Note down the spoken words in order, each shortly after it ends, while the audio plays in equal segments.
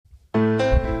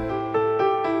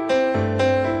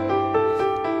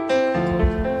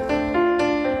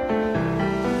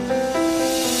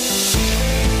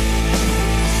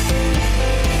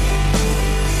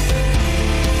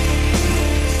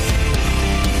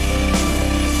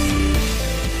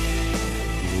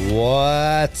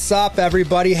What's up,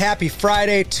 everybody? Happy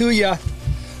Friday to you.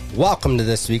 Welcome to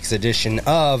this week's edition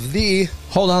of the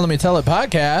Hold On, Let Me Tell It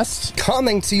podcast.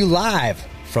 Coming to you live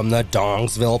from the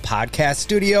Dongsville Podcast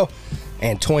Studio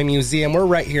and Toy Museum. We're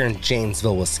right here in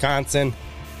Janesville, Wisconsin.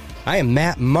 I am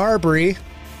Matt Marbury,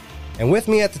 and with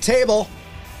me at the table,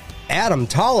 Adam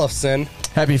Tollefson.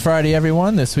 Happy Friday,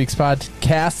 everyone. This week's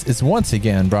podcast is once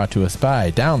again brought to us by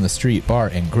Down the Street Bar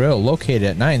and Grill, located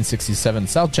at 967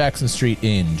 South Jackson Street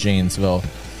in Janesville.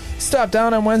 Stop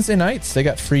down on Wednesday nights. They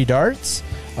got free darts.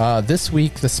 This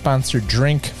week, the sponsored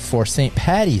drink for St.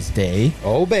 Patty's Day.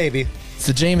 Oh, baby. It's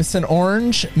the Jameson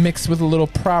Orange mixed with a little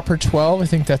Proper 12. I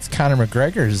think that's Conor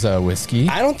McGregor's whiskey.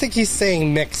 I don't think he's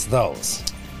saying mix those.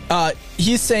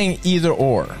 He's saying either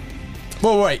or.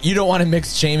 Well, wait, you don't want to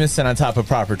mix Jameson on top of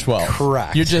Proper 12.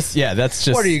 Correct. You're just, that's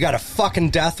just... What, you got a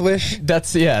fucking death wish?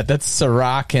 That's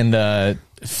Ciroc and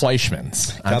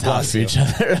Fleischmann's on God top of each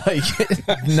other.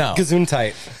 No.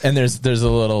 Gesundheit. And there's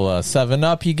a little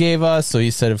 7-Up he gave us. So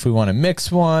he said if we want to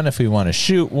mix one, if we want to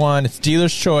shoot one, it's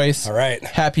dealer's choice. All right.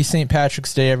 Happy St.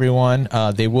 Patrick's Day, everyone.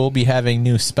 They will be having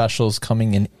new specials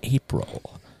coming in April.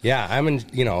 Yeah,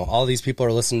 all these people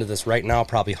are listening to this right now,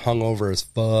 probably hungover as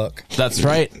fuck. That's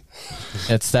right.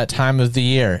 It's that time of the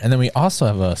year. And then we also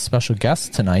have a special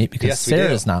guest tonight because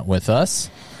Sarah's not with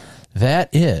us. That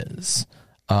is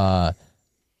retired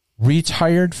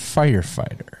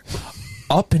firefighter,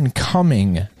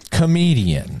 up-and-coming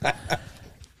comedian,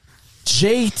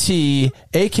 JT,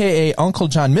 a.k.a. Uncle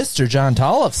John, Mr. John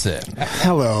Tollefson.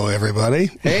 Hello, everybody.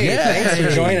 Hey, thanks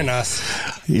for joining us.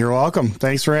 You're welcome.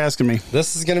 Thanks for asking me.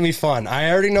 This is going to be fun.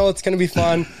 I already know it's going to be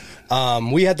fun.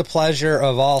 We had the pleasure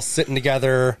of all sitting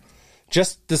together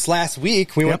just this last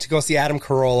week. We went to go see Adam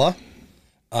Carolla.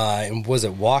 And was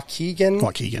it Waukegan?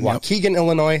 Waukegan,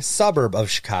 Illinois, suburb of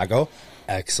Chicago.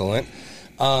 Excellent.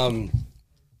 It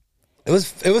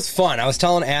was fun. I was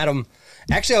telling Adam...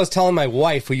 Actually, I was telling my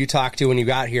wife, who you talked to when you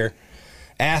got here,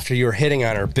 after you were hitting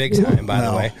on her big time, by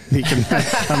the way.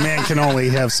 A man can only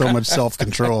have so much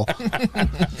self-control.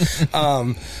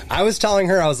 I was telling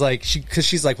her, I was like, because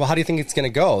she's like, well, how do you think it's going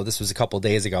to go? This was a couple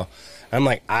days ago. I'm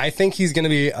like, I think he's going to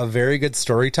be a very good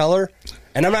storyteller.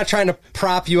 And I'm not trying to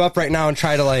prop you up right now and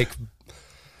try to,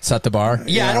 set the bar?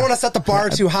 Yeah, I don't want to set the bar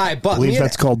too high. But I believe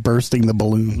that's called bursting the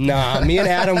balloon. Nah, me and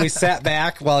Adam, we sat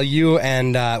back while you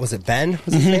and, was it Ben?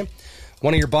 Was his name?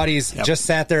 One of your buddies just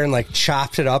sat there and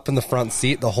chopped it up in the front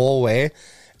seat the whole way.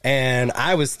 And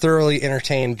I was thoroughly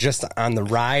entertained just on the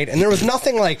ride. And there was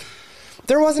nothing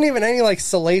there wasn't even any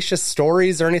salacious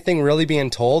stories or anything really being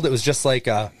told. It was just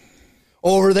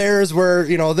over there is where,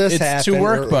 this happened. It's two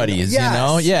work buddies,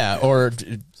 yes. Yeah. Or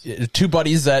two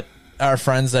buddies that are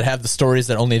friends that have the stories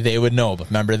that only they would know. But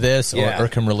remember this or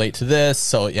can relate to this.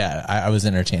 So, yeah, I was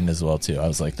entertained as well, too. I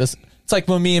was like, this. It's like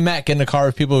when me and Matt get in the car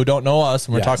with people who don't know us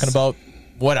and we're talking about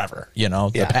whatever,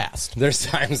 the past. There's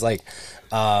times I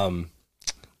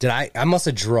must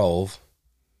have drove.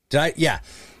 The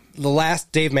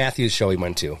last Dave Matthews show we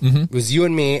went to, it was you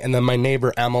and me and then my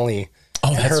neighbor Emily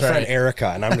and her friend Erica.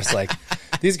 And I'm just like,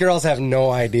 these girls have no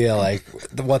idea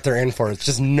what they're in for. It's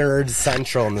just nerd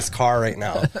central in this car right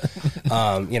now.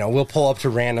 We'll pull up to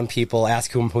random people,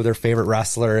 ask them who their favorite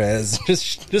wrestler is.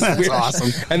 Just That's weird. Awesome.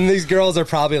 And these girls are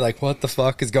probably like, what the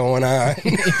fuck is going on?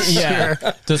 Yeah.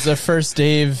 It was the first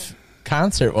Dave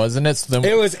concert, wasn't it? So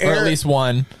it was or at least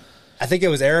one. I think it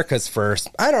was Erica's first.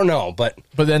 I don't know, but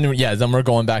then we're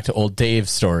going back to old Dave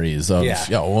stories of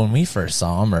when we first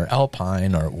saw him or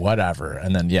Alpine or whatever.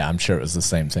 And then I'm sure it was the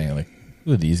same thing.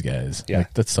 Who are these guys? Yeah.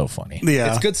 That's so funny. Yeah.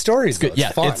 It's good stories. Good.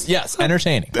 It's fun. It's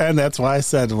entertaining. And that's why I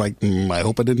said, I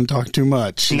hope I didn't talk too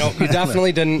much. No, you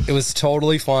definitely didn't. It was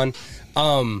totally fun.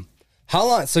 How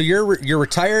long? So you're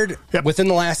retired within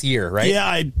the last year, right? Yeah,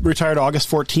 I retired August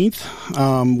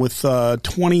 14th with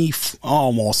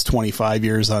almost 25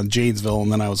 years on Janesville,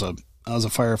 and then I was a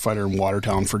firefighter in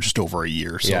Watertown for just over a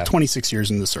year, so 26 years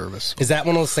in the service. Is that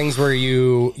one of those things where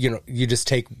you just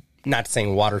take? Not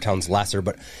saying Watertown's lesser,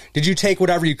 but did you take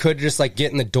whatever you could to just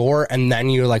get in the door, and then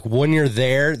you when you're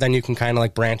there, then you can kind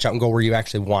of branch out and go where you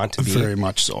actually want to be? Very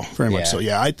much so.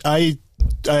 Yeah, I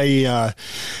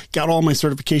got all my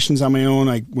certifications on my own.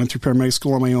 I went through paramedic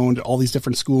school on my own, did all these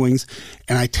different schoolings,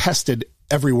 and I tested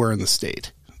everywhere in the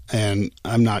state. And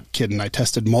I'm not kidding. I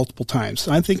tested multiple times.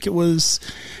 I think it was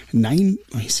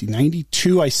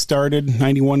 92 I started,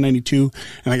 91, 92,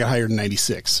 and I got hired in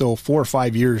 96. So 4 or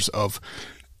 5 years of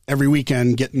every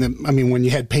weekend getting them. I mean, when you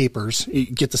had papers, you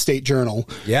get the state journal,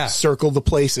 circle the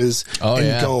places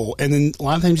and go. And then a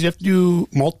lot of times you have to do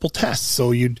multiple tests.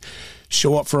 So you'd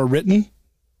show up for a written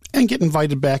and get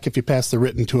invited back if you pass the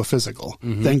written to a physical,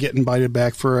 then get invited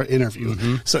back for an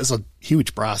interview. So it's a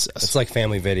huge process. It's like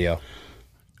Family Video.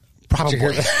 Probably.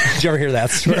 Did you ever hear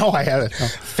that story? No, I haven't. No.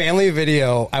 Family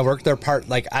Video, I worked there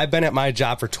I've been at my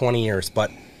job for 20 years,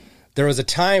 but there was a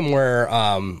time where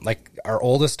like our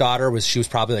oldest daughter she was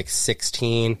probably like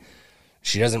 16.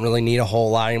 She doesn't really need a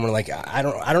whole lot anymore. Like I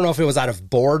don't know if it was out of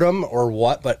boredom or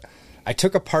what, but I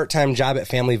took a part-time job at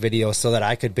Family Video so that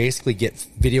I could basically get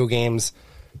video games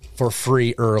for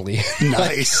free early.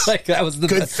 Nice. like that was the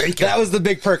good thinking. That was the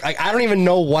big perk. Like I don't even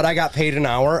know what I got paid an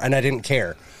hour, and I didn't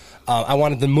care. I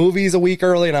wanted the movies a week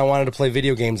early, and I wanted to play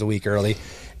video games a week early,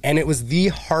 and it was the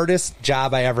hardest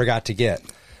job I ever got to get,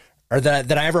 or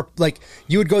that I ever like.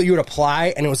 You would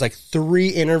apply, and it was like 3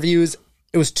 interviews.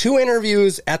 It was 2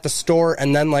 interviews at the store,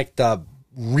 and then like the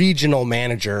regional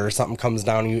manager or something comes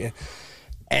down,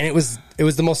 and it was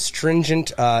the most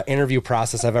stringent interview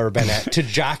process I've ever been at. To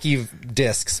jockey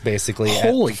discs, basically.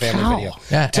 Holy at Family cow. Video.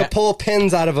 Yeah, to pull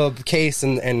pins out of a case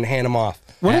and hand them off.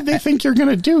 What did they think you're going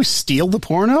to do? Steal the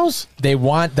pornos?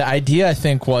 The idea, I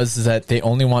think, was that they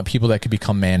only want people that could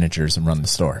become managers and run the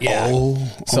store. Yeah.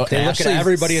 So They look at Ashley-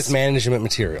 everybody as management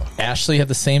material. Ashley had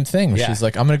the same thing. Where Yeah. She's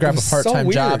like, I'm going to grab It a was so part-time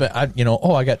weird. job.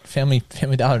 I got Family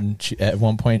Dollar at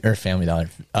one point, or Family Dollar,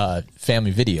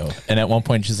 Family Video. And at one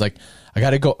point, she's like, I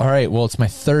got to go. All right, well, it's my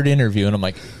 3rd interview. And I'm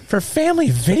like, for Family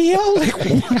Video? Like,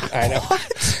 what? I know.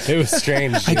 It was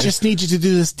strange. I just need you to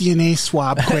do this DNA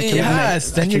swab quick. and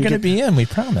Yes, then you're going to be in. We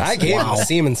promise. I gave them a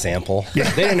semen sample. They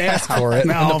didn't ask for it.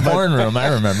 No. in the porn room,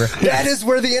 I remember. That is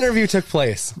where the interview took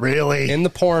place. Really? In the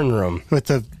porn room. With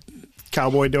the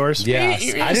cowboy doors? Yes.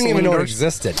 I didn't even know it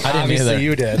existed. I didn't Obviously, either.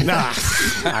 you did. Nah,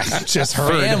 I just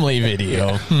heard. Family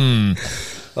Video.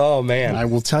 Oh, man. I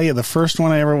will tell you,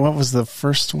 what was the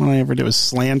first one I ever did? It was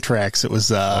Slantrax. It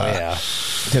was, Yeah.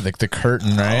 Yeah, the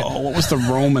curtain, right? what was the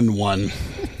Roman one?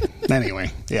 Anyway,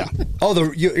 yeah.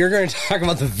 Oh, you're going to talk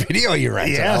about the video you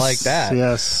rented. I like that.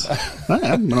 Yes.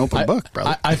 I'm an open book,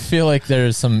 brother. I feel like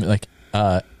there's some like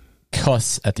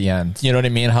cuss at the end. You know what I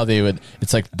mean? How they would,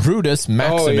 it's like Brutus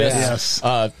Maximus, yeah. Yes.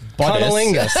 Budus.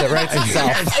 Cunnilingus. It writes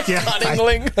itself. Yeah,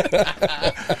 Cunningling.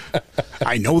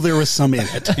 I know there was some in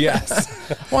it. Yes.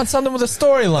 Want something with a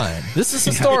storyline. This is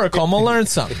historical. I'm going to learn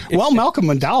something. Well, Malcolm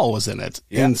McDowell was in it,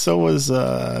 Yeah. and so was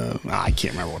I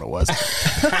can't remember what it was.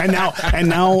 and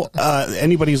now,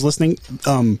 anybody who's listening,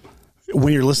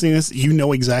 when you're listening to this, you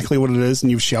know exactly what it is, and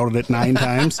you've shouted it 9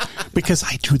 times because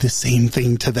I do the same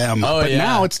thing to them. Oh, but yeah.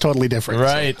 now it's totally different.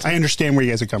 Right. So I understand where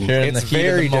you guys are coming Sure. from. In It's the heat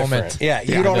of very the moment. different. Yeah,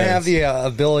 you Yeah, don't it have is. the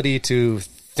ability to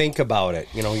think about it.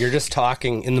 You know, you're just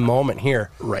talking in the moment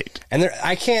here. Right. And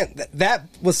that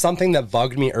was something that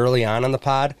bugged me early on the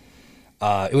pod.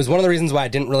 It was one of the reasons why I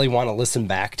didn't really want to listen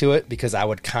back to it, because I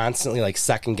would constantly like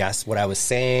second guess what I was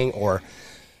saying, or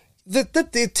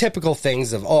the typical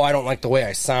things of, I don't like the way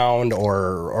I sound,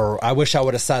 or I wish I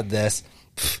would have said this.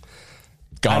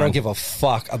 Gone. I don't give a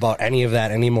fuck about any of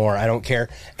that anymore. I don't care.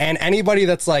 And anybody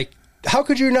that's like, how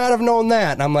could you not have known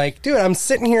that? And I'm like, dude, I'm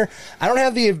sitting here. I don't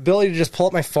have the ability to just pull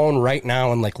up my phone right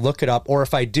now and like look it up. Or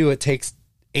if I do, it takes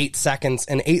 8 seconds,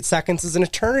 and 8 seconds is an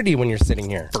eternity when you're sitting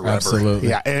here. Forever. Absolutely.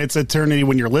 Yeah, and it's eternity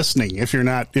when you're listening. If you're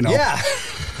not, Yeah.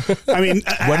 I mean,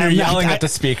 When you're I'm yelling not- at the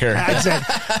speaker.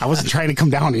 I wasn't trying to come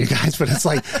down on you guys, but it's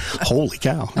like, holy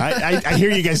cow. I hear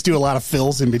you guys do a lot of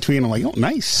fills in between. I'm like, oh,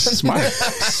 nice.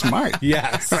 Smart.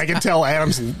 Yes. And I can tell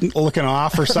Adam's looking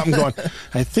off or something going,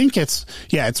 I think it's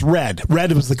red.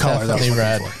 Red was the color. That was Definitely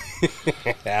red.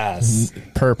 Yes.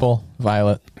 Purple,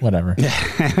 violet, whatever.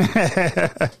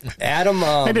 Adam,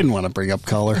 I didn't want to bring up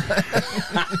color.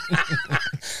 all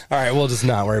right, we'll just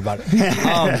not worry about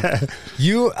it.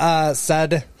 You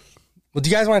said, well, do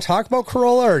you guys want to talk about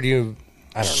Corolla, or do you,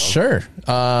 I don't know. Sure.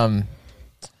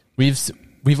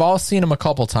 We've all seen him a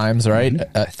couple times, right?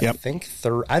 Yep. I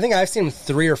think I've seen him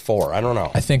 3 or 4. I don't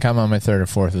know. I think I'm on my 3rd or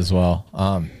 4th as well.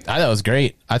 I thought it was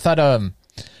great. I thought,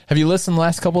 have you listened the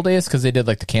last couple of days? Because they did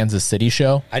like the Kansas City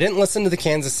show. I didn't listen to the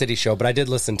Kansas City show, but I did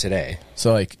listen today.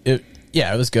 So like, it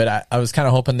was good. I was kind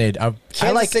of hoping they'd.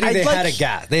 Kansas City, they had a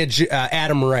guy. They had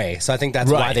Adam Ray, so I think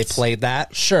that's why Right. they played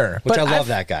that. Sure, Which but I love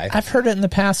that guy. I've heard it in the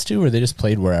past too, where they just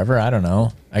played wherever. I don't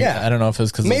know. Yeah. I don't know if it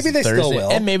was because Maybe they still will.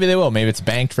 and maybe they will. Maybe it's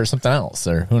banked for something else,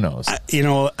 or who knows. I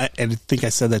think I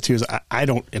said that too. Is I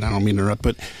don't, and I don't mean to interrupt,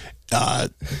 but I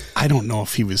don't know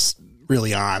if he was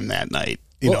really on that night.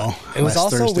 You know, it was last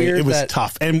also Thursday. weird It was that-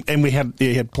 tough, and we had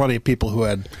plenty of people who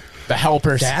had. The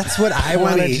helpers. That's what I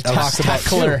wanted to talk about.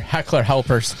 Heckler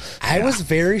helpers. I was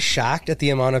very shocked at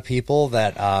the amount of people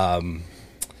that, I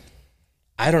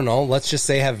don't know, let's just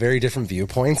say have very different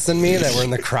viewpoints than me, that were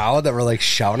in the crowd that were like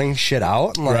shouting shit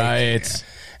out. And like, Right.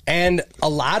 And a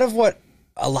lot of what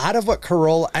a lot of what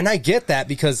Carolla, and I get that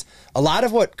because a lot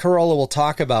of what Carolla will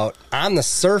talk about on the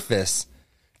surface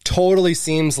totally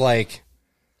seems like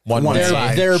One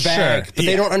side. their bag, Sure. but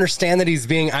they don't understand that he's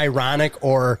being ironic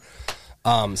or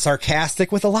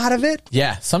sarcastic with a lot of it.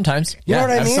 Yeah, sometimes. You know what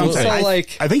I mean? absolutely.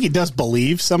 So, I think he does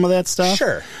believe some of that stuff.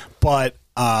 Sure. But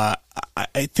I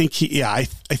think I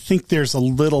think there's a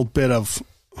little bit of,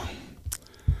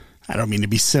 I don't mean to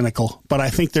be cynical, but I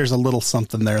think there's a little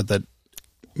something there that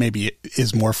maybe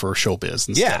is more for showbiz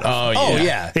instead Yeah. of. Oh,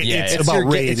 yeah. yeah. It's It's about your-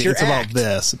 rating. it's your It's about act.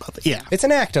 this. About the, yeah. It's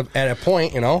an act at a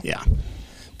point, you know? Yeah.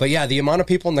 But yeah, the amount of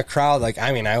people in the crowd, like,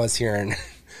 I mean, I was hearing,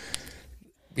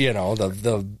 you know,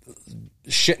 the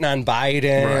shitting on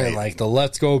Biden Right. and like the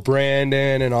let's go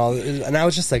Brandon and all. And I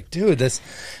was just like, dude,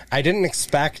 I didn't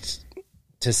expect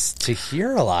to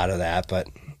hear a lot of that, but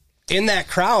in that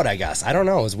crowd, I guess, I don't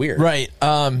know. It was weird. Right.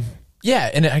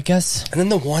 Yeah, and I guess And then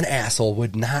the one asshole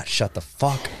would not shut the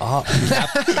fuck up.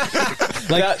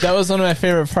 that was one of my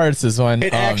favorite parts is when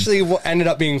It actually ended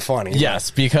up being funny. yes,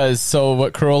 because so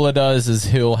what Carolla does is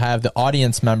he'll have the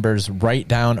audience members write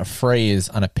down a phrase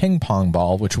on a ping pong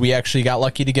ball, which we actually got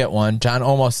lucky to get one. John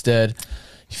almost did.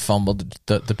 He fumbled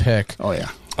the pick. Oh, yeah.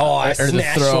 Oh, I Or the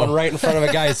snatched throw. one right in front of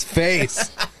a guy's face.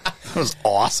 That was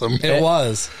awesome. It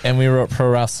was. And we wrote pro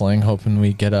wrestling, hoping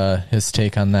we get his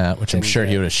take on that, which I'm sure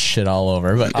he would have shit all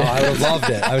over. But Oh, I would have loved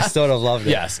it. I would still have loved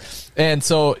it. yes. And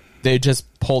so they just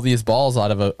pull these balls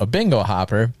out of a bingo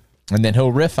hopper, and then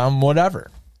he'll riff on whatever.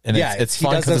 And Yeah, it's he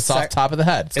fun does because a it's off top of the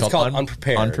head. it's called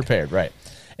Unprepared. Unprepared, right.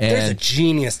 There's a And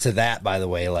genius to that, by the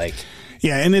way. Like,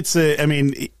 Yeah, and it's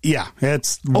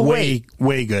it's way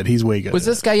good. He's way good. was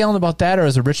at this guy yelling about that, or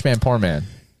was it a rich man, poor man?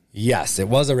 yes, it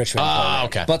was a Richmond. Corner,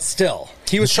 okay. But still,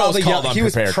 he was The show's probably called he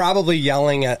was Unprepared. probably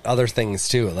yelling at other things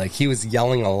too. Like he was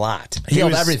yelling a lot. He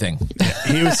yelled was- everything.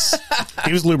 it.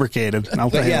 He was lubricated. I'll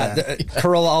tell But you yeah, that.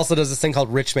 Carolla also does this thing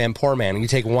called rich man, poor man. You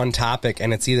take one topic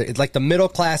and it's like the middle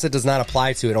class. It does not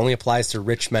apply to. It only applies to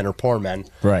rich men or poor men.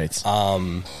 Right.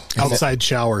 Outside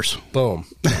showers. Boom.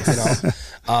 You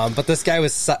know? But this guy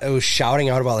was shouting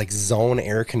out about like zone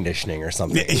air conditioning or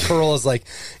something. And Carolla's like,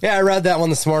 yeah, I read that one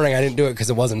this morning. I didn't do it because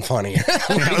it wasn't funny.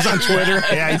 I was on Twitter.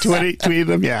 Yeah, he tweeted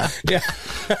him. Yeah, yeah.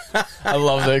 I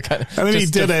love that kind of. and then he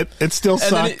just did to- it. It still And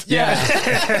then sucked.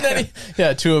 and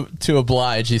then to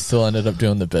oblige, he still ended up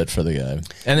doing the bit for the guy,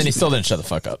 and then he still didn't shut the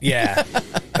fuck up. Yeah.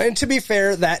 And to be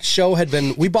fair, that show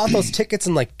we bought those tickets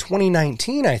in like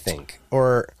 2019, I think,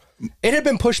 or it had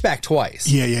been pushed back twice.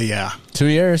 Yeah. 2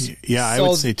 years. Yeah, I So-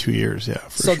 would say 2 years. Yeah.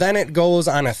 For So sure. then it goes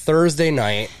on a Thursday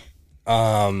night.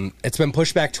 It's been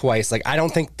pushed back twice. Like, I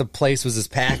don't think the place was as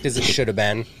packed as it should have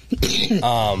been.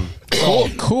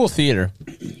 Cool theater.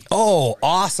 Oh,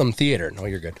 awesome theater. No,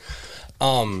 you're good.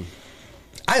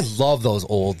 I love those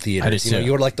old theaters. I do You know, too.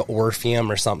 you go to like the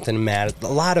Orpheum or something, Matt. A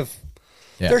lot of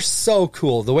Yeah. they're so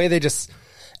cool. The way they just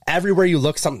everywhere you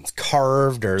look, something's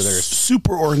carved or there's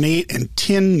super ornate and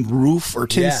tin roof or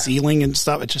tin Yeah. ceiling and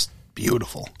stuff. It's just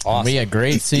beautiful. awesome. We had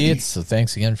great seats, so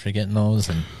thanks again for getting those.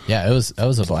 And yeah, it was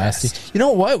a blast. You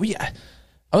know what?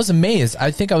 I was amazed.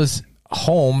 I think I was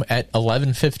home at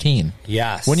 11:15.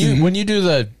 Yes. When you do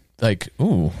the like,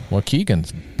 ooh,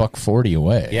 Waukegan's $140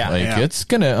 away. Yeah. like Yeah. it's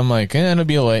gonna. I'm like, it'll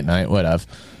be a late night, whatever.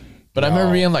 But I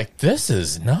remember being like, "This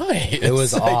is nice." It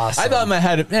was Like, awesome. I thought in my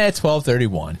head,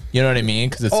 12:31. You know what I mean?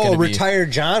 Because it's Oh, gonna be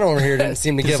retired John over here didn't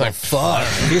seem to give like, a fuck.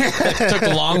 took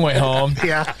the long way home.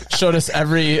 Yeah. Showed us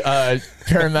every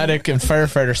paramedic and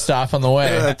firefighter stop on the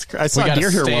way. I saw We got deer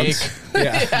a here steak. once.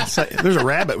 Yeah. There's a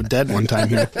rabbit dead one time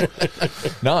here.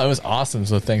 No, it was awesome.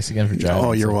 So thanks again for driving.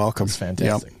 Oh, you're welcome. It's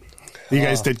fantastic. Yep. You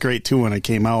guys did great too when I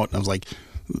came out. And I was like,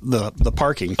 the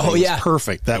parking thing Oh, yeah. was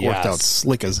perfect. That worked Yes. out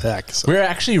slick as heck. So. We were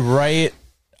actually right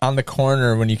on the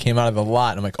corner when you came out of the lot.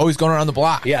 And I'm like, oh, he's going around the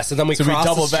block. Yeah, so then we crossed the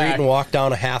doubled street back. and walked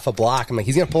down a half a block. I'm like,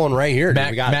 he's going to pull in right here. dude.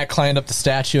 Matt, We got Matt climbed up the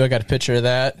statue. I got a picture of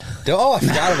that. Oh, I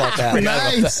forgot about that.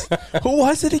 Nice. Who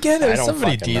was it again? It I was don't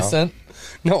somebody fucking know. decent.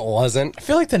 No, it wasn't. I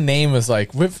feel like the name was like,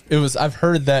 it was. I've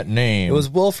heard that name. It was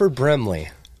Wilford Brimley.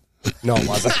 No, it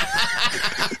wasn't.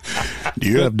 Do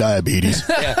you have diabetes?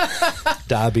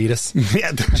 Diabetes.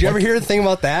 Yeah. Did you ever hear the thing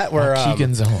about that? Where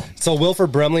Keegan's own. so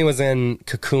Wilford Brimley was in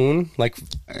Cocoon. Like,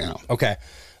 Yeah. okay,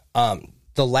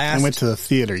 the last I went to the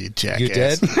theater, you jackass. you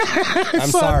did. I'm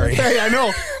sorry. Hey, I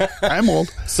know. I'm old.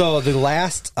 So the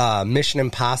last Mission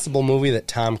Impossible movie that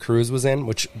Tom Cruise was in,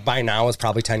 which by now is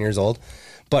probably 10 years old,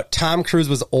 but Tom Cruise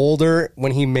was older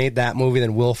when he made that movie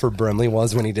than Wilford Brimley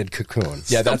was when he did Cocoon.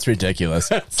 Yeah, that's ridiculous.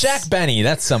 Jack Benny,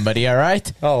 that's somebody, all right?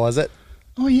 Oh, was it?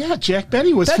 Oh, yeah. Jack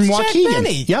Benny was That's from Jack Waukegan.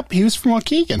 Benny. Yep, he was from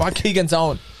Waukegan. Waukegan's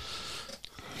own.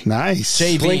 Nice.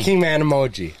 JB. Blinking man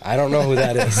emoji. I don't know who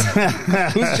that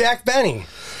is. Who's Jack Benny?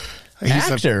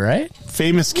 He's Actor, right?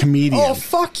 famous comedian. Oh,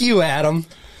 fuck you, Adam.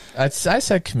 I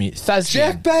said comedian.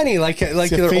 Jack Benny, like a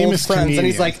their old famous friends, and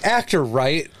he's comedian. like, actor,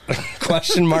 right?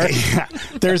 Question mark. Yeah.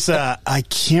 There's I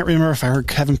can't remember if I heard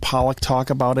Kevin Pollak talk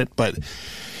about it, but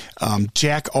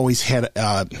Jack always had,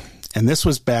 and this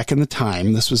was back in the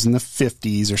time, this was in the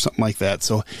 50s or something like that.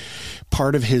 So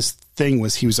part of his thing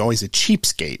was he was always a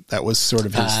cheapskate. That was sort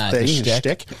of his thing, his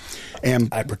shtick. And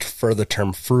I prefer the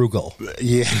term frugal.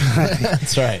 yeah,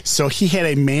 That's right. so he had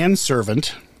a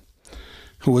manservant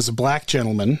who was a black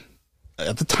gentleman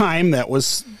at the time. That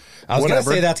was I was going to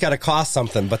whatever. say that's got to cost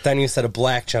something, but then you said a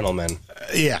black gentleman.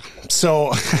 Yeah. So,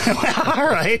 all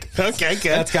right. Okay,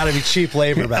 good. That's got to be cheap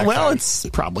labor back well, then. it's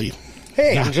probably.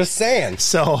 Hey, I'm just saying.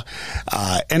 So,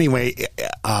 anyway,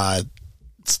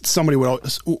 somebody would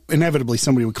inevitably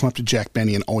come up to Jack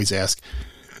Benny and always ask,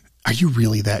 "Are you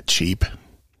really that cheap?"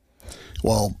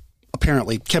 Well,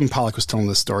 apparently, Kevin Pollak was telling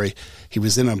this story. He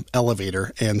was in an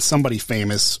elevator, and somebody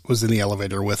famous was in the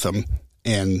elevator with him,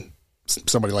 and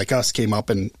somebody like us came up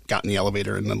and got in the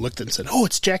elevator and then looked and said, "Oh,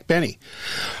 it's Jack Benny.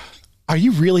 Are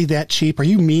you really that cheap? Are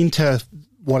you mean to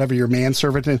whatever your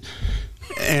manservant is?"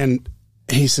 And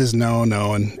he says, no.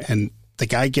 And the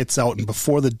guy gets out, and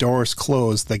before the doors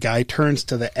close, the guy turns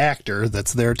to the actor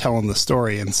that's there telling the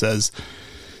story and says,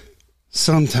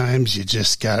 "Sometimes you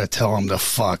just got to tell him to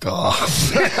fuck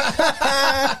off."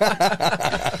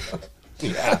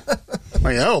 Yeah.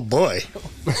 Like, oh, boy.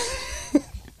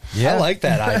 Yeah. I like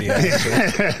that idea.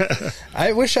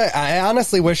 Actually. I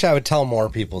honestly wish I would tell more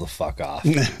people to fuck off.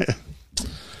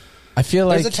 I feel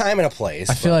like There's a time and a place.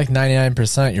 I feel like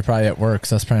 99% you're probably at work,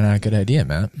 so that's probably not a good idea,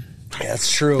 Matt. That's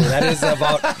true.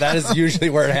 That is usually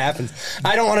where it happens.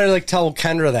 I don't want to tell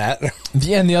Kendra that.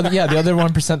 Yeah, and the other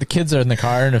 1%, the kids are in the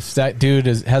car, and if that dude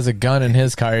has a gun in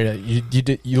his car, you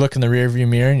look in the rearview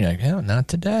mirror and you're like, "Hell, not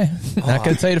today. Not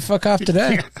gonna tell you to fuck off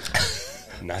today."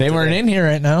 Not They weren't today. in here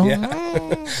right now.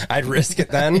 Yeah. I'd risk it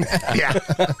then.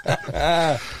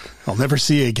 Yeah. I'll never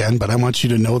see you again, but I want you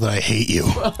to know that I hate you.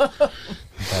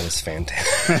 That is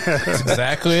fantastic. That's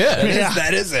exactly it.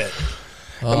 That is it.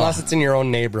 Unless it's in your own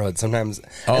neighborhood sometimes.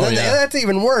 Oh, And then yeah. that's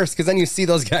even worse because then you see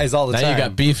those guys all the Now time. you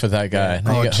got beef with that guy.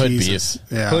 Now you got hood Jesus.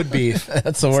 beef. Yeah. Hood beef.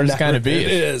 That's the worst kind of beef.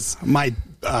 It is. My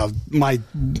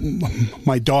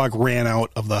dog ran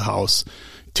out of the house.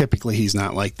 Typically, he's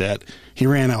not like that. He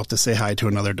ran out to say hi to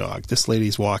another dog. This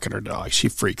lady's walking her dog. She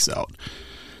freaks out.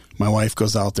 My wife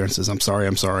goes out there and says, I'm sorry.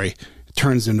 It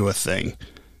turns into a thing.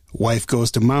 Wife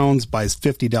goes to Mounds, buys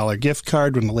 $50 gift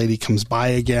card. When the lady comes by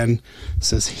again,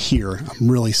 says, "Here,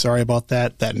 I'm really sorry about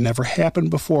that. That never happened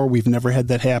before. We've never had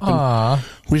that happen. Aw.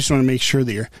 We just want to make sure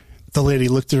that you're..." The lady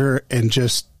looked at her and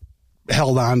just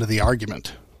held on to the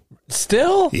argument.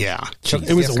 Still? Yeah. Took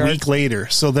It was gift a card? week later.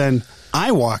 So then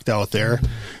I walked out there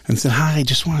and said, "Hi, I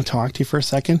just want to talk to you for a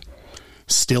second."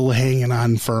 Still hanging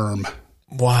on firm.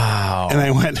 Wow. And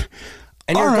I went,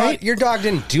 And "All your, right." your dog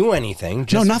didn't do anything.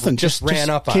 No, nothing. Just ran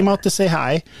up on came her. out to say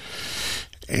hi.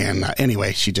 And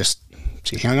anyway, she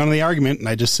hung on to the argument, and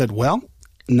I just said, "Well,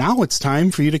 now it's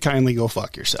time for you to kindly go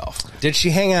fuck yourself." Did she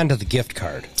hang on to the gift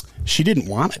card? She didn't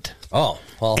want it. Oh,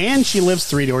 well. And she lives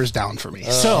 3 doors down from me.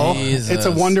 So Jesus. it's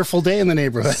a wonderful day in the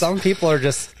neighborhood. Some people are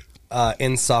just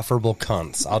insufferable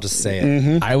cunts. I'll just say it.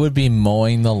 Mm-hmm. I would be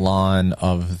mowing the lawn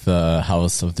of the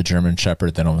house of the German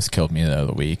Shepherd that almost killed me the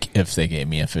other week if they gave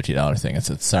me a $50 thing. I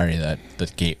said, "Sorry that the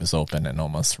gate was open and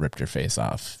almost ripped your face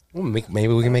off." Well,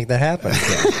 maybe we can make that happen.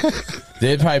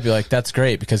 They'd probably be like, "That's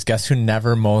great," because guess who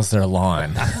never mows their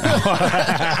lawn? The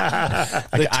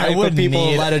type of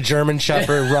people who let a German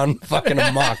Shepherd run fucking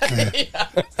amok.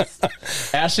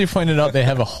 Ashley pointed out they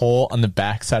have a hole on the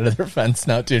back side of their fence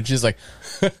now, too. And she's like,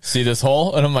 "See this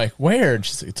hole?" And I'm like, "Where?" And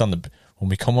she's like, "It's on the, when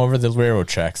we come over the railroad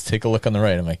tracks, take a look on the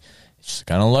right." I'm like, "She's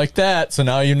kind of like that." So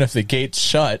now even if the gate's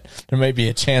shut, there may be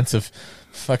a chance of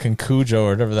fucking Cujo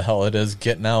or whatever the hell it is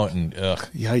getting out and, ugh.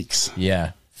 Yikes.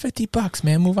 Yeah. $50,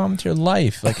 man. Move on with your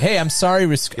life. Like, hey, I'm sorry.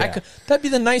 That'd be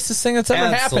the nicest thing that's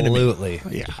ever happened to me. Absolutely.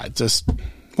 Yeah, it just...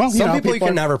 Well, Some people you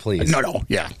can never please. No,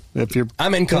 yeah. If you're,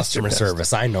 I'm in customer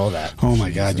service. I know that. oh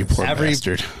my God, you poor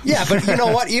bastard. Yeah, but you know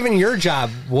what? Even your job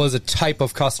was a type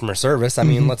of customer service. I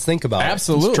mean, let's think about it.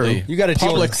 Absolutely. You got to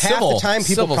deal Public with half the time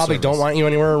people civil probably service. don't want you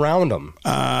anywhere around them.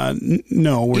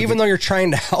 No, Even though you're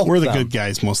trying to help we're the them. good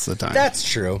guys most of the time. That's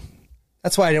true.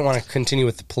 That's why I didn't want to continue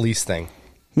with the police thing.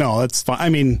 No, that's fine. I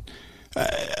mean,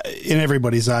 in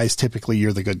everybody's eyes, typically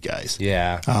you're the good guys.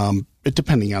 Yeah. It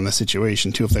depending on the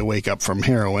situation too. If they wake up from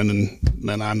heroin, and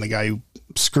then I'm the guy who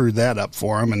screwed that up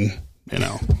for them, and You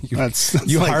know, that's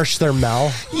You like, harsh their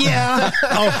Mel. Yeah.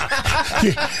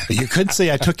 Oh, you could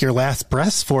say I took your last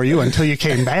breaths for you until you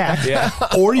came back. Yeah.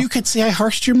 Or you could say I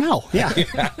harshed your Mel. Yeah.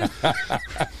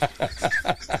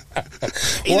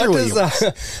 Either way.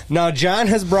 Now, John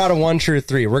has brought a 1 True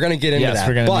 3. We're going to get into Yes, that.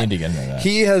 we're gonna but need to get into that.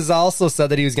 He has also said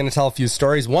that he was going to tell a few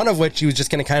stories. One of which he was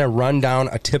just going to kind of run down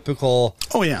a typical.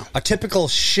 Oh, yeah. A typical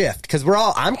shift, because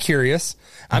I'm curious.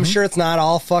 I'm sure it's not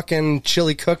all fucking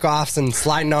chili cook-offs and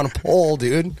sliding down a pole,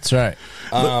 dude. That's right.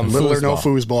 Little or no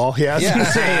foosball. Yes.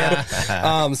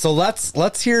 Yeah. So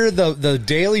let's hear the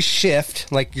daily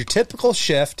shift, like your typical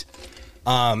shift,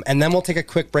 and then we'll take a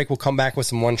quick break. We'll come back with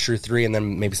some 1 True 3, and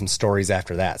then maybe some stories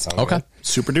after that. Sound Okay. good?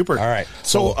 Super duper. All right.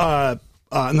 So,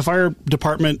 in the fire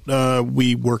department,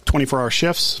 we work 24-hour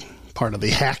shifts. Part of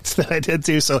the act that I did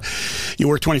too. So you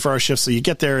work 24-hour shifts. So you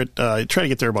get there at, try to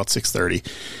get there about 6:30.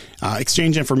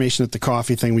 Exchange information at the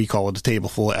coffee thing. We call it a table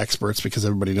full of experts because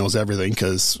everybody knows everything.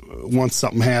 Because once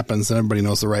something happens, then everybody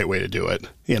knows the right way to do it.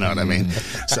 You know what I mean?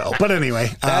 So, but anyway,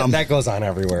 that goes on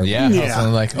everywhere. Yeah. Yeah. Also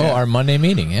like, our Monday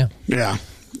meeting. Yeah. yeah.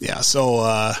 So,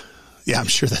 I'm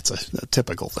sure that's a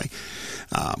typical thing.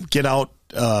 Get out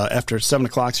after 7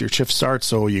 o'clock. So your shift starts.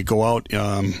 So you go out,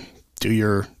 do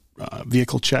your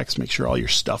vehicle checks, make sure all your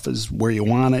stuff is where you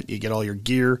want it. You get all your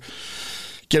gear,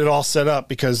 get it all set up,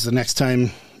 because the next time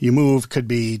you move could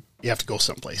be you have to go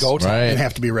someplace and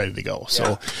have to be ready to go.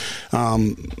 So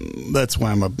that's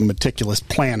why I'm a meticulous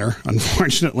planner.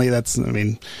 Unfortunately, so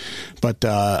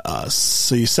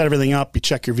you set everything up, you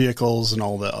check your vehicles and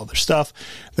all the other stuff.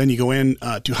 Then you go in,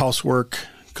 do housework,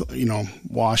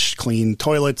 wash, clean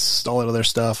toilets, all that other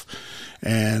stuff.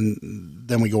 And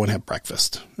then we go and have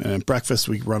breakfast. And at breakfast,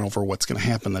 we run over what's going to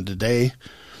happen in the day.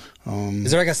 Is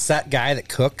there like a set guy that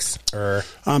cooks, or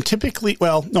typically?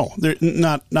 Well, no,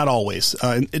 not always.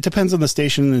 It depends on the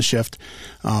station and the shift.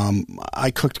 I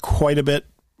cooked quite a bit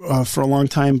for a long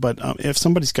time, but if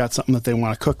somebody's got something that they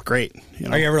want to cook, great.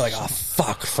 Are you ever like, oh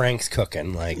fuck, Frank's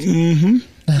cooking? Like,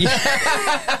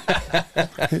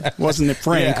 wasn't it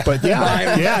Frank? Yeah. But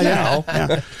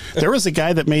yeah. There was a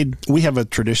guy that we have a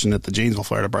tradition at the Janesville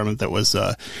Fire Department that was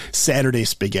Saturday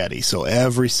spaghetti. So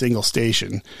every single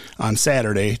station on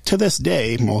Saturday, to this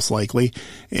day, most likely,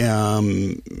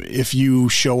 if you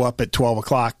show up at 12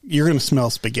 o'clock, you're going to smell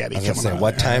spaghetti coming out.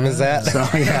 What time is that? So,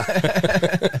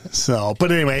 yeah.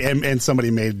 But anyway, and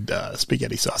somebody made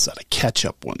spaghetti sauce out of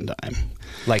ketchup one time.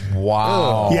 Like,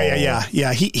 wow.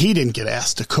 Yeah. He didn't get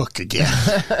asked to cook again.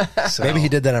 So. Maybe he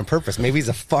did that on purpose. Maybe he's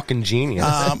a fucking genius.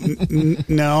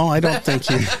 No, I don't think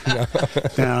he.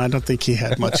 No, I don't think he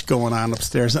had much going on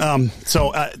upstairs.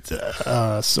 So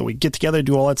we get together,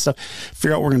 do all that stuff,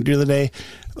 figure out what we're going to do the day.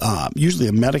 Usually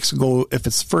the medics go, if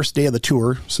it's the first day of the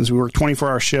tour, since we work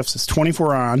 24-hour shifts, it's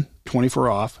 24 on, 24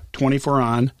 off, 24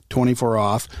 on, 24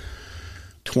 off,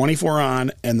 24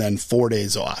 on, and then 4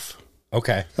 days off.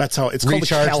 Okay. That's how it's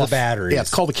Recharge called. The batteries. Yeah,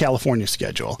 it's called the California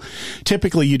schedule.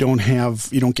 Typically, you don't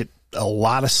get a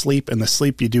lot of sleep, and the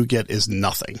sleep you do get is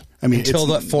nothing. I mean, until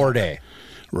the 4 day.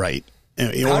 Right. How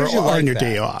did you like on your that?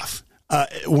 day off.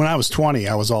 When I was 20,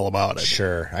 I was all about it.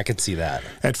 Sure, I could see that.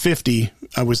 At 50,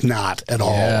 I was not at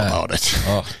all about it.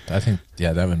 Oh, I think,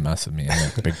 that would mess with me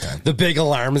big time. The big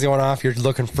alarm's going off. You're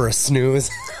looking for a snooze.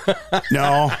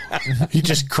 No, you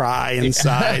just cry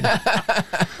inside.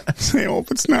 Say, hope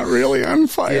it's not really on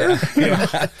fire.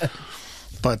 Yeah.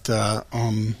 But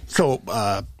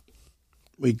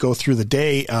we go through the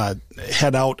day,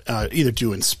 head out, either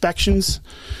do inspections,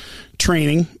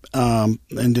 training, and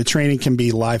the training can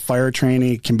be live fire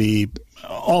training. It can be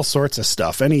all sorts of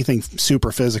stuff, anything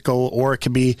super physical, or it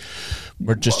could be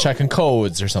we're just checking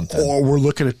codes or something, or we're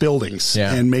looking at buildings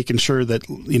and making sure that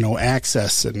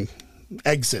access and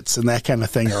exits and that kind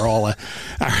of thing are all a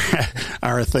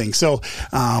thing. So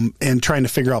and trying to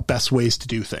figure out best ways to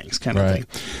do things, kind of thing.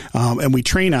 And we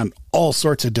train on all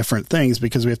sorts of different things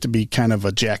because we have to be kind of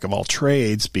a jack of all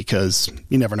trades, because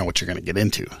you never know what you're going to get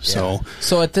into. So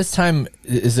at this time,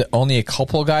 is it only a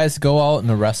couple guys go out and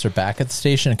the rest are back at the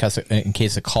station in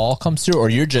case a call comes through, or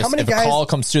you're just, if a call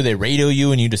comes through, they radio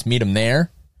you and you just meet them there?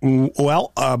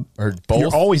 Well, or both?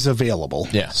 You're always available.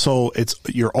 Yeah. So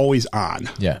you're always on.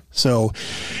 Yeah. So,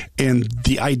 and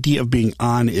the idea of being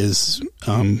on is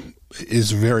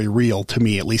very real to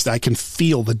me. At least I can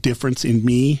feel the difference in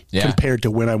me compared to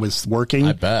when I was working.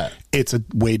 I bet. It's a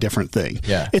way different thing.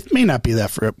 Yeah. It may not be that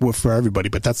for everybody,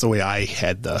 but that's the way I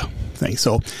had the thing.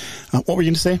 So, what were you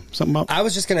going to say? Something about? I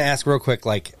was just going to ask real quick,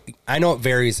 like, I know it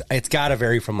varies. It's got to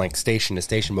vary from, like, station to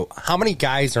station, but how many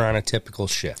guys are on a typical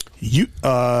shift?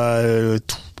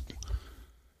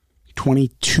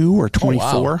 22 or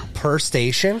 24. Per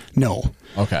station? No.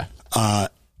 Okay.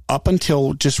 up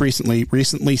until just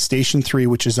recently, Station 3,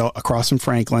 which is across from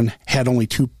Franklin, had only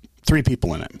 3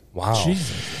 people in it. Wow.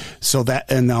 Jesus. So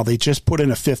and now they just put in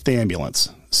a 5th ambulance.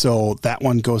 So that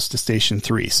one goes to Station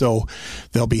 3. So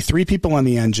there'll be 3 people on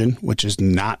the engine, which is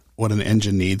not what an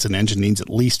engine needs. An engine needs at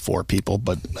least 4 people,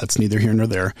 but that's neither here nor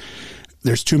there.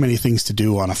 There's too many things to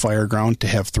do on a fire ground to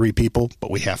have 3 people,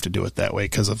 but we have to do it that way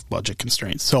because of budget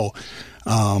constraints. So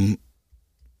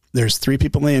there's 3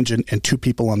 people in the engine and 2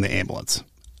 people on the ambulance.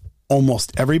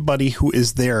 Almost everybody who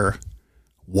is there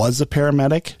was a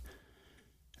paramedic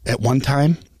at one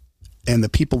time, and the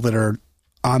people that are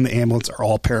on the ambulance are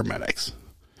all paramedics.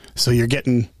 So you're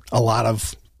getting a lot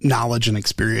of knowledge and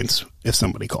experience if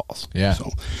somebody calls. Yeah.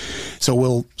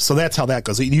 So that's how that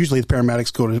goes. Usually the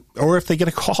paramedics go to, or if they get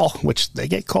a call, which they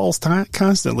get calls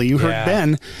constantly. You heard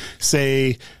Ben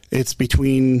say it's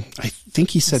between, I think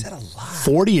he said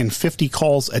 40 and 50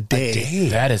 calls a day.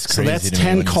 That is crazy. So that's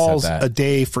 10 calls a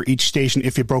day for each station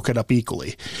if you broke it up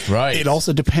equally. Right. It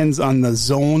also depends on the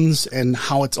zones and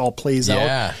how it's all plays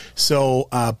out. So,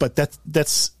 but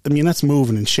that's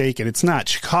moving and shaking. It's not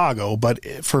Chicago, but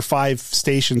for 5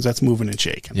 stations, that's moving and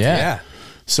shaking. Yeah.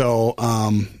 So,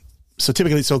 so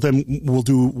typically, then we'll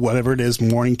do whatever it is,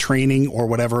 morning training or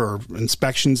whatever, or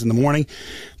inspections in the morning.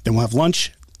 Then we'll have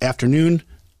lunch, afternoon,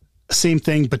 same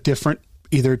thing, but different,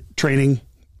 either training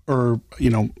or,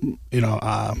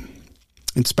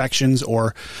 inspections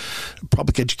or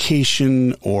public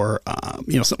education or,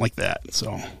 something like that.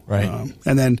 So, right.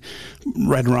 And then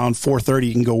right around 4:30,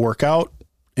 you can go work out.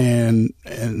 And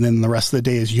then the rest of the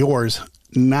day is yours,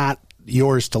 not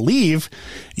yours to leave,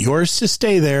 yours to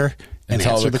stay there and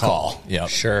answer the call. Yeah,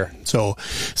 sure. So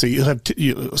you have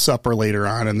supper later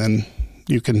on, and then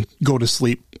you can go to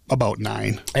sleep about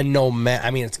 9. And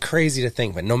it's crazy to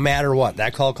think, but no matter what,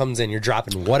 that call comes in, you're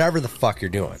dropping whatever the fuck you're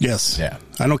doing. Yes. Yeah.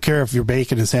 I don't care if your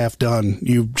bacon is half done.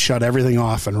 You shut everything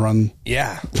off and run.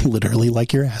 Yeah. Literally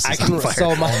like your ass is on fire.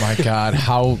 Oh my God.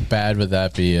 How bad would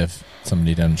that be if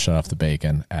somebody didn't shut off the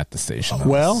bacon at the station house?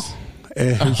 Well,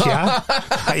 yeah.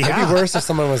 It'd be worse if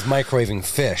someone was microwaving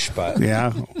fish, but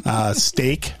yeah.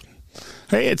 Steak.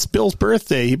 Hey, it's Bill's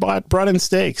birthday. He brought in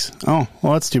steaks. Oh,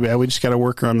 well, that's too bad. We just got to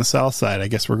work on the south side. I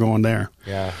guess we're going there.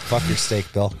 Yeah. Fuck your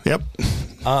steak, Bill. Yep.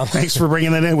 Thanks for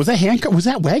bringing that in. Was that handcut? Was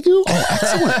that Wagyu? Oh,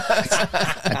 excellent.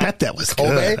 I bet that was Kobe?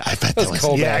 good. I bet that was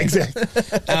Kobe. Yeah, exactly.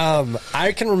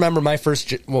 I can remember my first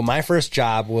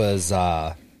job was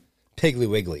Piggly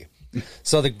Wiggly.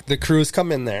 So the crews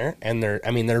come in there and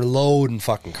they're loading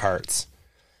fucking carts.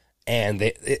 And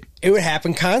it would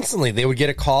happen constantly. They would get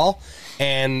a call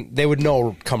and they would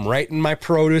come right in my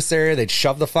produce area. They'd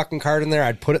shove the fucking cart in there.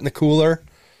 I'd put it in the cooler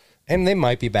and they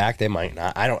might be back. They might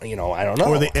not. I don't know.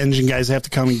 Or the engine guys have to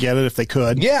come and get it if they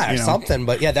could. Yeah, or something.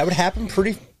 But yeah, that would happen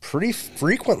pretty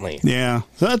frequently. Yeah.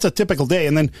 So that's a typical day.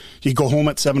 And then you go home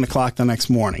at 7:00 the next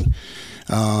morning.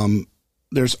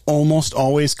 There's almost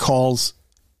always calls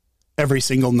every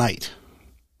single night.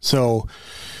 So,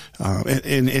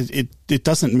 it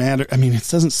doesn't matter. I mean, it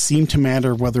doesn't seem to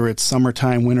matter whether it's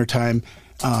summertime, wintertime,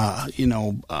 holidays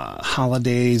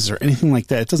or anything like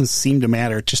that. It doesn't seem to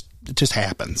matter. It just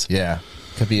happens. Yeah.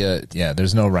 Could be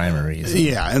there's no rhyme or reason.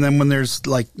 Yeah. And then when there's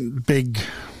like big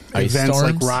ice events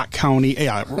storms? like Rock County,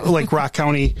 like Rock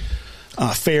County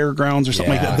fairgrounds or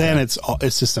something like that, then it's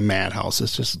just a madhouse.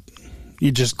 It's just,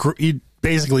 you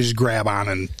basically just grab on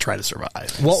and try to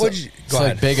survive. Would you go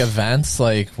ahead. Like big events,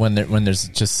 like when there's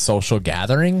just social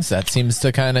gatherings, that seems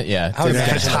to kind of I would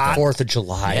imagine the 4th of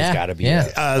July has got to be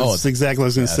it. That's exactly what I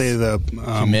was going to say. The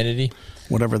humidity,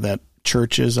 whatever that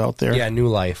church is out there. Yeah, New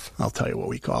Life. I'll tell you what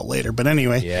we call it later. But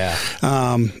anyway, yeah,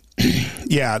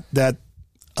 that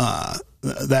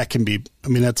can be. I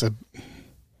mean, it's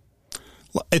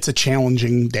a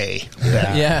challenging day.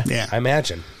 Yeah. I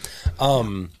imagine.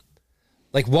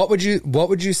 Like what would you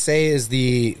say is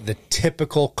the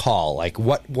typical call? Like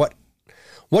what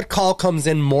call comes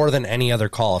in more than any other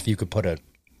call if you could put a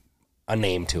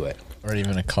name to it? Or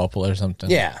even a couple or something.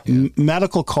 Yeah.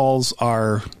 Medical calls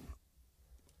are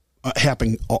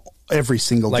happening every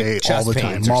single day, all the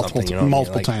time, multiple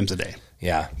times a day.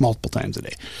 Yeah. Multiple times a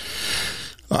day.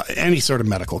 Any sort of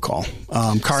medical call.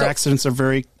 Car accidents are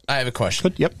very... I have a question.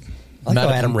 Good. Yep. I like how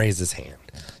Adam raised his hand.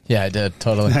 Yeah, I did.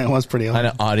 Totally. That was pretty on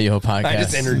an audio podcast. I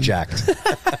just interject.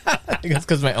 I guess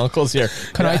because my uncle's here.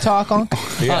 Can I talk, Uncle?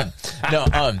 Yeah.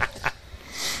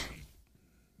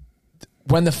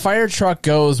 When the fire truck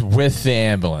goes with the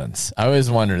ambulance, I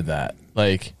always wondered that.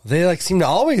 Like they seem to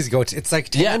always go. It's like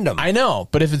tandem. Yeah, I know,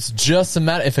 but if it's just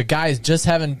if a guy's just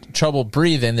having trouble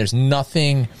breathing, there's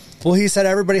nothing. Well, he said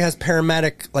everybody has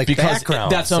paramedic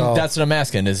background. That's what I'm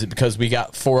asking. Is it because we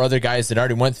got 4 other guys that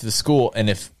already went through the school, and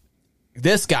if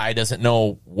this guy doesn't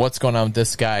know what's going on with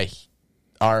this guy.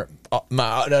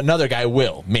 Another guy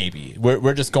will, maybe.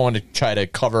 We're just going to try to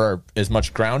cover as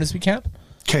much ground as we can.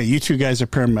 Okay, you two guys are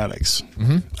paramedics.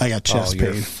 Mm-hmm. I got chest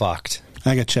you're pain. fucked.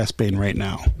 I got chest pain right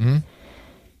now. Mm-hmm.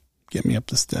 Get me up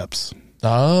the steps.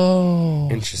 Oh,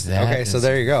 interesting. Okay, so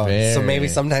there you go. So maybe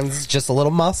sometimes it's just a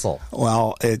little muscle.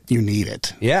 Well, you need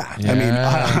it. Yeah. I mean,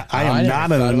 I am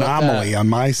not an anomaly on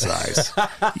my size.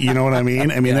 You know what I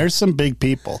mean? I mean, there's some big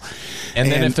people.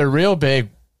 And then if they're real big,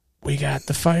 we got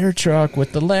the fire truck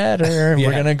with the ladder.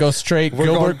 We're going to go straight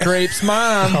Gilbert Grape's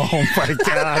mom. Oh, my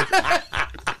God.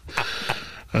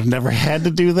 I've never had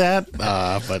to do that,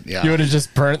 but yeah. You would have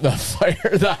just burnt the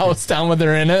house down with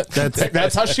her in it.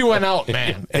 That's how she went out,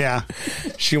 man. Yeah.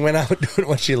 She went out doing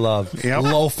what she loved. Yep.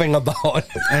 Loafing about.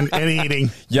 and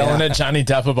eating. Yelling at Johnny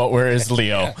Depp about where is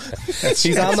Leo.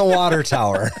 He's on the water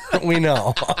tower. We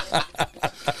know.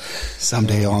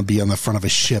 Someday I'll be on the front of a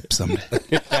ship someday.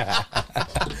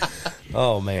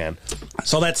 Oh, man.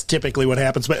 So that's typically what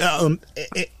happens. But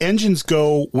engines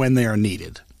go when they are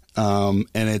needed. And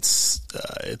it's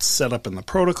set up in the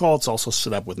protocol. It's also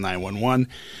set up with 911.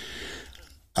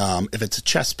 If it's a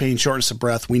chest pain, shortness of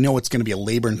breath, we know it's going to be a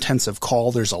labor-intensive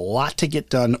call. There's a lot to get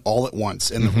done all at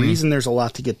once. And the reason there's a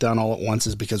lot to get done all at once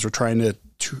is because we're trying to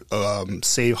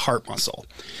save heart muscle.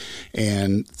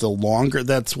 And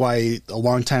that's why a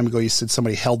long time ago you said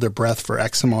somebody held their breath for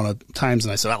X amount of times.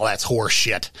 And I said, oh, that's horse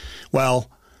shit. Well,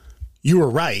 you were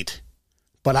right,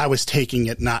 but I was taking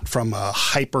it not from a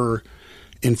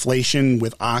hyper-inflation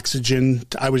with oxygen.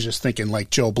 I was just thinking like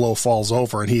Joe Blow falls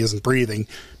over and he isn't breathing.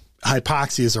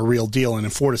 Hypoxia is a real deal, and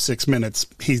in 4 to 6 minutes,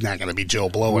 he's not going to be Joe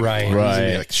Blow anymore. Right. He's going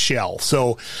to be like Shell.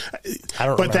 So, I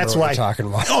don't. But that's why you're talking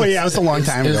about. Oh yeah, it was a long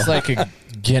time ago. It's like a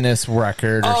Guinness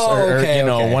record, or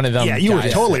one of them. Yeah, you were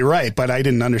totally right, but I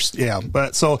didn't understand. Yeah,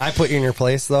 but so I put you in your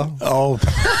place, though. Oh,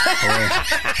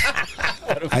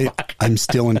 I'm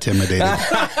still intimidated.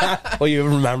 Well, you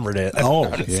remembered it. Oh,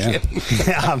 yeah.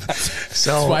 Yeah.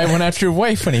 So that's why I went after your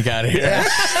wife when he got here.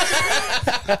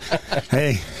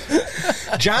 Hey,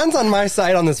 John's on my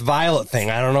side on this Violet thing.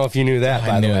 I don't know if you knew that.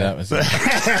 I knew that was it.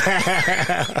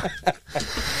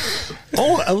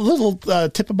 Oh, a little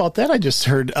tip about that I just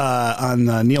heard on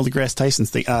Neil deGrasse Tyson's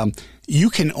thing. You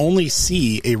can only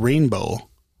see a rainbow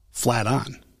flat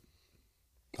on.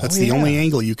 That's the only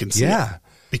angle you can see. Yeah.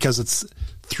 Because it's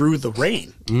through the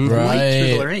rain. Right.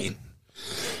 Through the rain.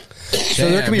 So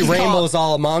there could be rainbows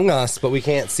all among us, but we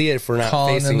can't see it if we're not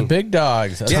Calling facing in the big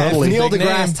dogs. That's Yeah, totally if Neil big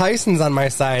deGrasse name. Tyson's on my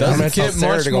side. I'm Doesn't going to tell get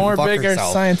Sarah much to go more fuck bigger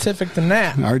herself. scientific than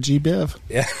that. RG Biv.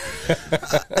 Yeah.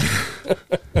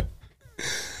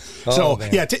 So man.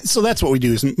 yeah, so that's what we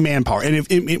do is manpower. And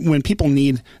when people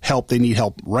need help, they need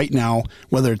help right now,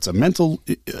 whether it's a mental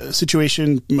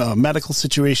situation, medical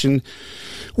situation,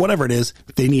 whatever it is,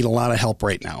 they need a lot of help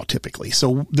right now, typically.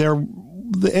 So the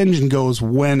engine goes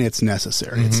when it's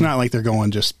necessary. It's not like they're going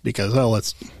just because,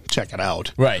 let's check it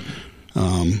out. Right.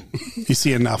 You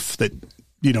see enough that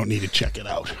you don't need to check it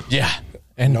out. Yeah.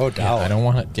 And No doubt. I don't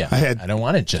want to. Yeah. I I don't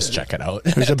want to just check it out.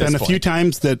 There's at been this a few point.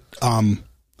 times that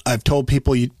I've told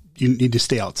people you need to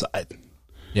stay outside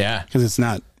Yeah. because it's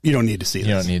not, you don't need to see this.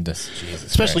 You don't need this. Jesus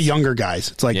Especially Christ. younger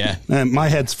guys. It's like, Yeah. my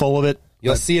head's full of it.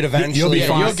 You'll but see it eventually. You'll be Yeah,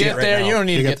 fine. you'll get there. You don't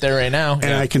need to get there right now.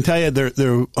 And I can tell you,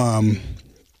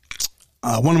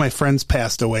 one of my friends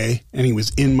passed away, and he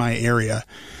was in my area,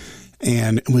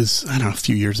 and it was, I don't know, a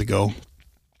few years ago,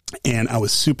 and I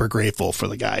was super grateful for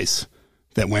the guys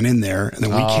that went in there, and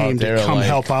then we came to come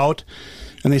help out,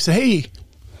 and they said, hey,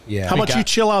 how about you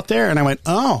chill out there? And I went,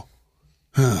 oh.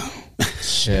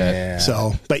 Shit. Yeah.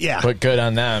 So, but yeah. But good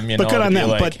on them. You know, But good on to be them.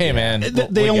 like, But hey, man,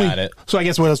 they we only, got it. So I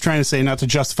guess what I was trying to say, not to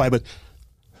justify, but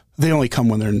they only come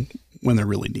when they're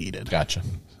really needed. Gotcha.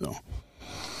 So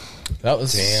That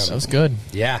was good.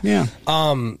 Yeah. yeah.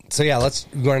 So yeah,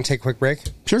 we're going to take a quick break.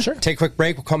 Sure. Take a quick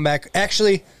break. We'll come back.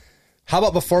 Actually, how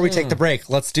about before we take the break,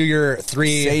 let's do your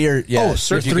three. Say your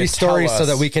three stories so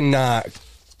that we can.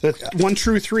 That's 1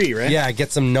 true 3, right? Yeah,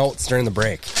 get some notes during the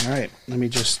break. All right. Let me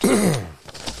just. All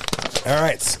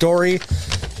right, story.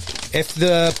 If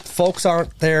the folks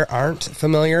aren't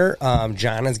familiar,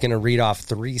 John is going to read off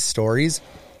 3 stories.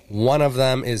 One of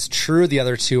them is true. The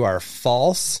other 2 are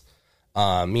false.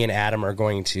 Me and Adam are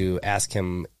going to ask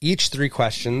him each 3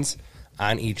 questions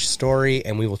on each story,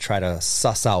 and we will try to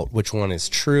suss out which one is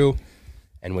true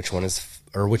and which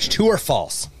 2 are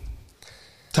false.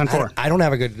 10-4. I don't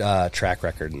have a good track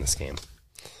record in this game.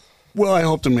 Well, I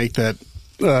hope to make that.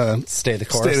 Stay the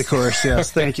course. Stay the course.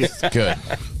 Yes. Thank you. Good.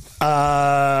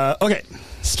 Okay.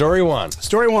 Story 1.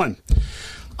 Story 1.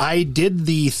 I did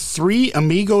the 3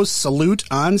 Amigos salute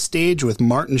on stage with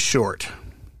Martin Short.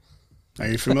 Are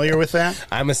you familiar with that?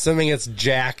 I'm assuming it's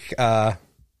Jack.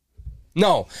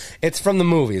 No, it's from the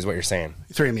movie, is what you're saying.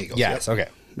 Three Amigos. Yes, Yep. okay.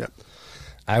 Yep.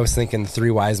 I was thinking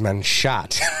Three Wise Men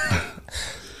shot.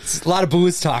 It's a lot of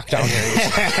booze talk down here.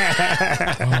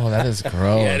 Oh, that is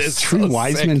gross. Yeah, it is. Three so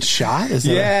Wiseman shot? Is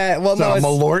that Yeah, well, is that no, a it's-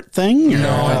 Malort thing?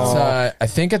 No, it's I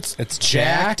think it's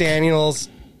Jack Daniels,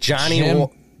 Johnny,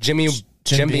 Jim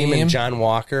Beam, and John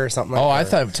Walker or something like that. Oh, I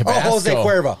thought Tabasco. Oh, Jose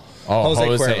Cuervo. Oh,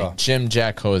 Jose. Cuervo. Jim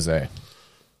Jack Jose.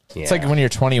 Yeah. It's like when you're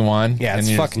 21. Yeah, and it's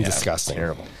you're- fucking yeah, disgusting.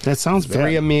 Terrible. That sounds bad.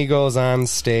 Three Amigos on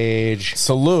stage.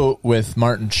 Salute with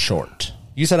Martin Short.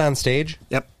 You said on stage?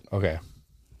 Yep. Okay.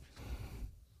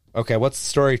 Okay, what's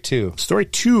story 2? Story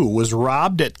 2 was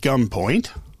robbed at gunpoint.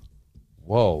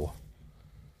 Whoa.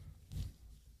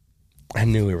 I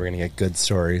knew we were going to get good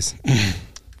stories.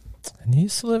 And he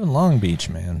used to live in Long Beach,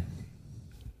 man.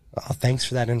 Oh, thanks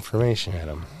for that information,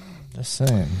 Adam. Just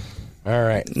saying. All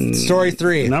right. Story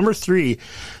 3. Number 3,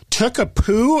 took a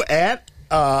poo at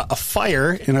a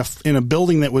fire in a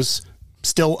building that was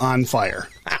still on fire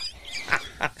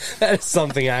That is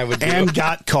something I would do. and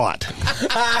got caught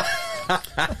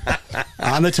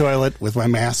on the toilet with my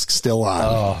mask still on.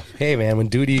 Oh, hey, man, when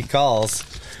duty calls,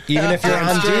 even if you're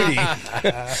on duty.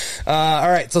 All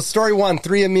right, so story 1,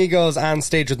 Three Amigos on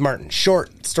stage with Martin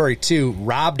Short. Story 2,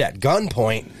 robbed at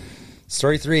gunpoint.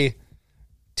 Story 3,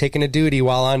 taking a duty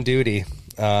while on duty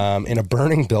in a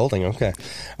burning building. Okay.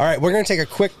 All right, we're going to take a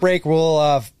quick break.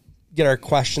 We'll get our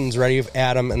questions ready,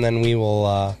 Adam, and then we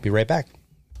will be right back.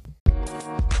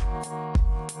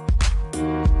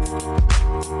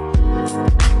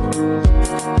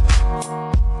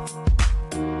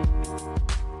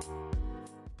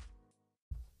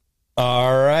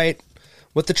 All right.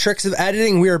 With the tricks of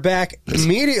editing, we are back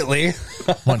immediately.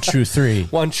 1, 2, 3.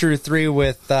 1 True 3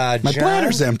 with John. My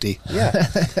bladder's empty. Yeah.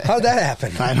 How'd that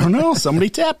happen? I don't know. Somebody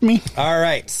tapped me. All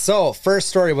right. So, first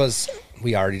story was,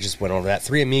 we already just went over that.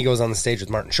 Three Amigos on the stage with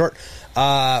Martin Short.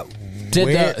 Did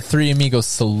the Three Amigos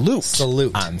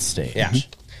salute on stage? Yeah.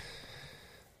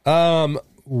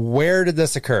 Where did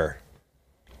this occur?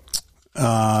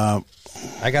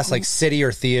 I guess like city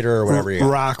or theater or whatever.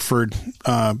 Rockford.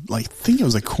 I think it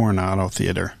was a Coronado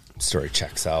Theater. Story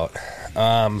checks out.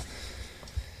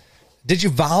 Did you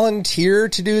volunteer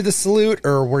to do the salute,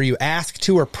 or were you asked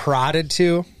to or prodded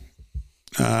to?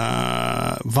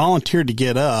 Volunteered to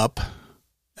get up,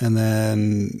 and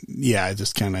then it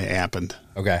just kind of happened.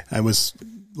 Okay. I was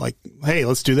like, "Hey,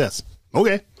 let's do this."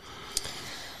 Okay.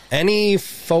 Any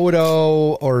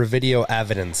photo or video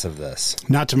evidence of this?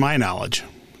 Not to my knowledge.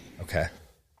 Okay.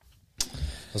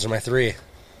 Those are my 3.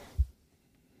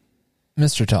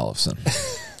 Mr. Tollefson.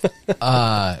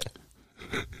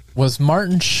 Was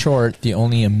Martin Short the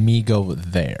only amigo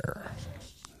there?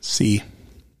 See.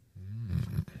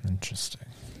 Interesting.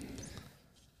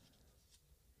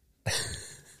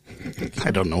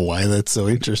 I don't know why that's so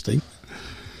interesting.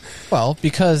 Well,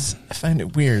 because I find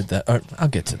it weird that... I'll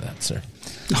get to that, sir.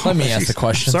 Let me ask the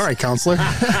question. Sorry, counselor.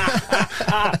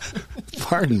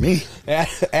 Pardon me.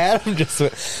 Adam just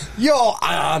went, Your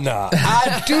Honor,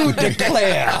 I do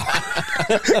declare.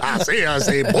 I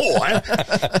say, boy.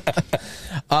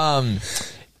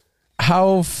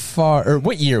 How far... Or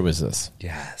what year was this?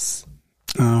 Yes.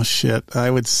 Oh, shit. I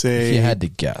would say... If you had to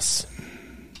guess.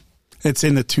 It's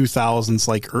in the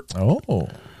 2000s, Oh.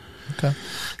 Okay.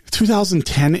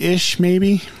 2010-ish,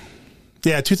 maybe?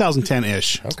 Yeah,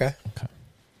 2010-ish. Okay.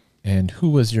 And who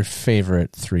was your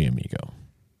favorite Three Amigo?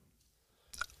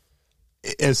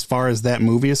 As far as that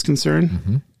movie is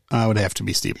concerned, I would have to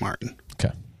be Steve Martin.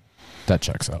 Okay. That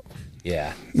checks out.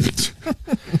 Yeah.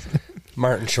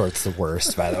 Martin Short's the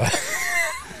worst, by the way.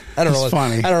 I don't know.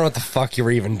 Funny. I don't know what the fuck you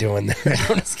were even doing there.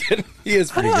 I'm just kidding. He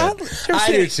is pretty good. I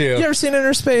do too. You ever seen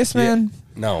Inner Space, man?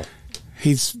 No.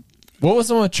 He's... What was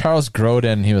the one with Charles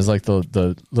Grodin? He was like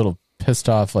the little pissed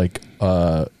off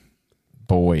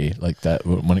boy like that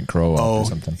wouldn't grow up or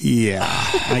something. Yeah.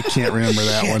 I can't remember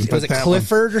that one. Was it that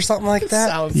Clifford or something like that?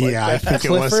 Sounds One, I think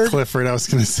it was Clifford. I was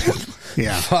going to say.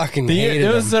 Yeah. Fucking hated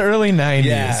It was him. the early 90s.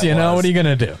 Yeah, you know, was. what are you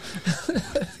going to do?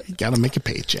 You got to make a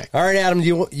paycheck. All right, Adam,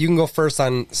 you can go first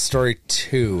on story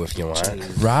 2 if you want.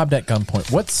 Robbed at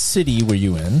gunpoint. What city were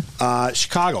you in?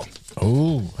 Chicago.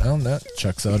 Oh, well, that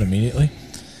checks out immediately.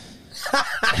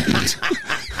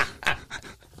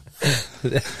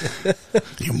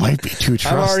 You might be too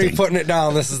trusting. I'm already putting it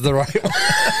down. This is the right one.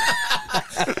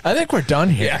 I think we're done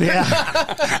here.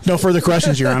 Yeah. No further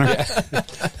questions, Your Honor.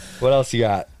 What else you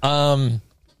got?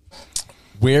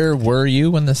 Where were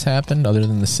you when this happened, other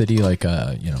than the city? Were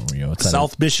you outside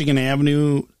South Michigan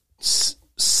Avenue,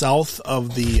 south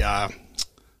of the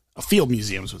Field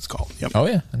Museum is what it's called. Yep. Oh,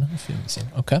 yeah. I know the field museum.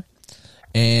 Okay.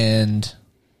 And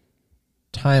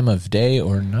time of day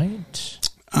or night?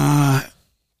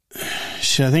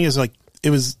 Shit, I think it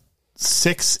was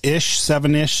 6-ish,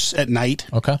 7-ish at night.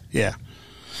 Okay. Yeah.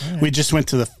 Right. We just went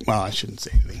to I shouldn't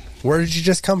say anything. Where did you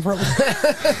just come from?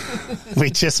 We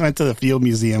just went to the Field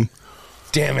Museum.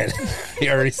 Damn it. You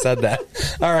already said that.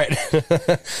 All right.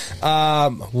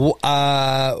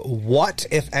 What,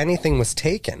 if anything, was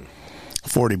taken?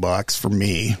 $40 for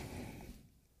me.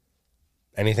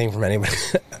 Anything from anybody?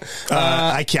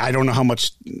 I don't know how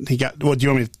much he got. Well, do you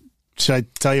want me to, should I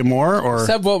tell you more or?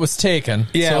 Said what was taken.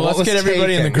 Yeah, so let's get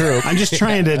everybody in the group. I'm just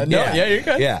trying to. Yeah, you're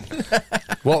good. Yeah.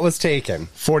 What was taken?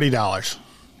 $40.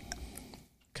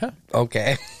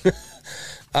 Okay.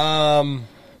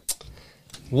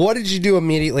 What did you do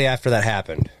immediately after that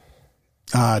happened?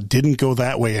 Didn't go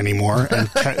that way anymore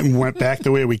and went back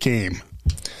the way we came.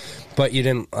 But you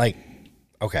didn't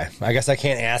okay, I guess I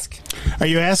can't ask. Are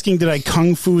you asking, did I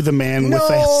kung fu the man with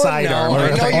the sidearm? I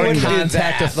know you wouldn't do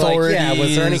contact that. authorities?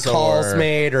 Was there any calls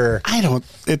made or?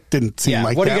 It didn't seem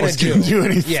like what that are you was gonna going to do? do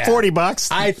anything. Yeah. $40.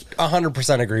 I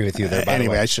 100% agree with you there. By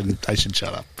Anyway, the way. I should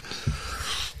shut up.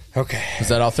 Okay. Is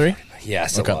that all three?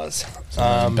 Yes, Okay. it was.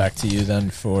 So back to you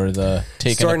then for the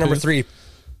taking. Story number 3: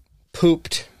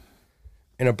 pooped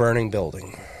in a burning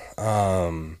building.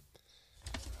 I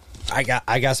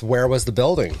guess where was the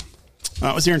building?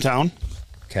 It was here in town.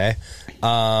 Okay.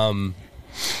 Now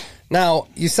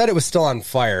you said it was still on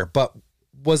fire, but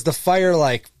was the fire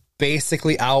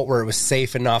basically out where it was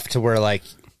safe enough to where Yeah,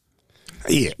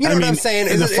 you know what I'm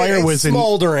saying? The fire was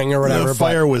smoldering or whatever. The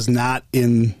fire was not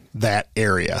in that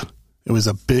area. It was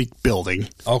a big building.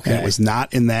 Okay. And it was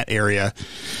not in that area,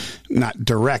 not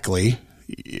directly.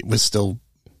 It was still.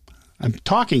 I'm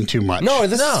talking too much. No,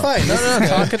 this is fine. No,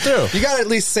 talk it through. You got to at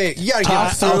least say. You got to Talk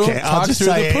give through. Okay, I'll Talk just through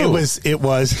tell the you, poo. it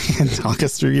was. Talk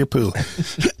us through your poo.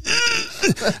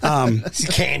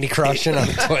 Candy Crushing on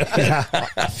the toilet.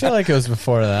 I feel like it was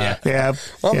before that. Yeah.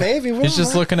 Well, yeah. maybe. He's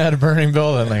just looking at a burning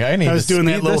building. I need. I was to doing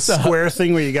that speed little this up. square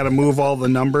thing where you got to move all the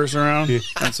numbers around.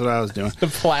 That's what I was doing. The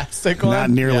plastic one.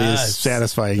 Not nearly Yes. as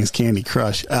satisfying as Candy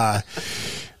Crush.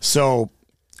 So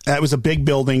that was a big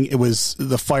building.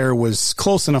 The fire was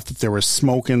close enough that there was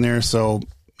smoke in there. So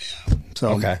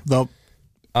Okay.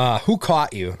 Who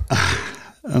caught you?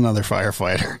 Another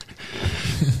firefighter.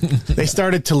 They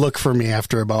started to look for me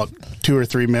after about 2 or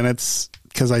 3 minutes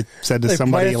because I said to They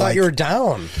somebody might have thought you were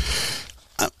down.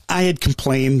 I had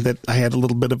complained that I had a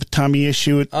little bit of a tummy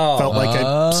issue. It felt like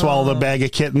I swallowed a bag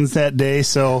of kittens that day.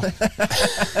 So,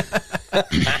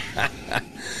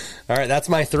 All right, that's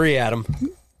my 3, Adam.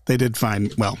 they did fine.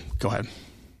 Well, go ahead.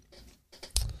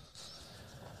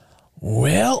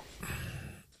 Well,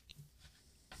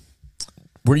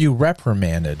 were you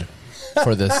reprimanded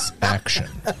for this action?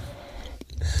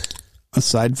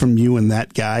 Aside from you and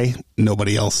that guy,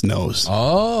 nobody else knows.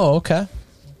 Oh, okay.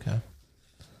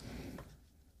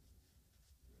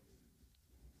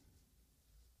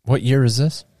 What year is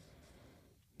this?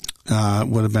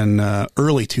 Would have been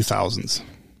early 2000s.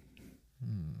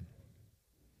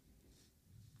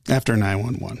 After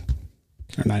 9/11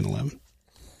 or 9/11.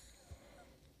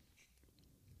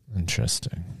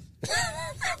 Interesting.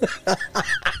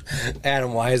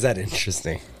 Adam, why is that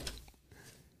interesting?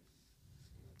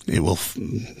 It will.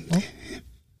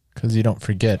 Because you don't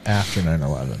forget after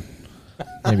 9/11.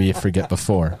 Maybe you forget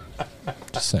before.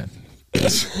 Just saying.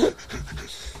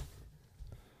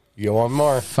 You want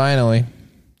more? Finally.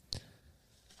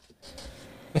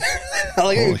 I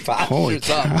like how you holy postures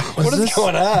up. cow. What is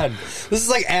going on? This is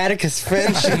like Atticus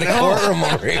Finch in the courtroom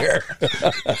over here.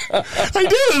 I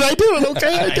did it.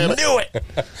 Okay, I did it. Knew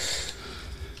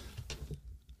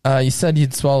it. You said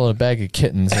you'd swallow a bag of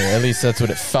kittens, or at least that's what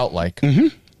it felt like. Mm-hmm.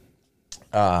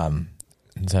 And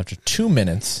so after 2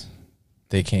 minutes,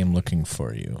 they came looking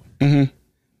for you. Mm-hmm.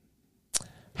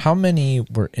 How many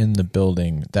were in the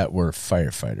building that were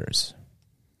firefighters?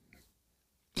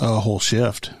 A whole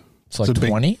shift. It's like a big-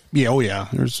 20? Yeah, oh yeah.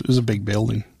 It was a big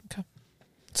building. Okay.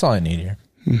 That's all I need here.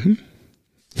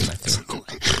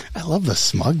 I love the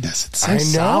smugness. It's so I know.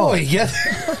 solid. Yeah,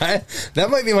 that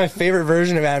might be my favorite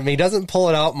version of Adam. He doesn't pull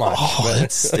it out much. Oh,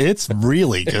 it's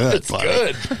really good. It's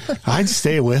good. I'd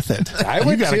stay with it. I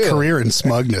would You got too. a career in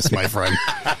smugness, my friend.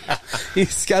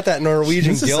 He's got that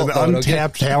Norwegian This is guilt. an though, don't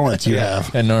untapped talent you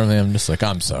have. And normally I'm just like,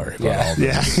 I'm sorry about Yeah. all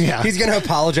this. Yeah. He's going to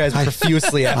apologize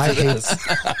profusely after this.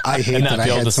 I hate And not that I be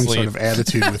able had to some sleep. sort of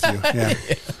attitude with you. Yeah.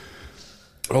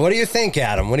 What do you think,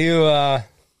 Adam? What are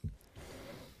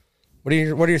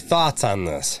your thoughts on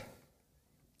this?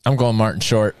 I'm going Martin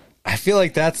Short. I feel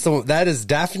like that is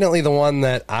definitely the one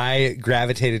that I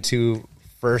gravitated to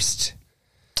first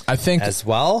I think as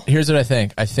well. Here's what I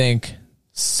think. I think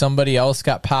somebody else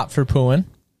got popped for pooing.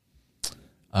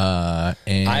 And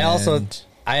I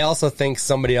also think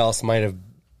somebody else might have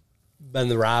been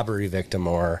the robbery victim,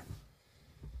 or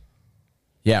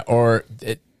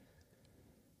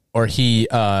or he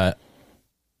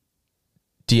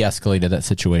de-escalated that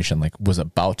situation, like was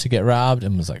about to get robbed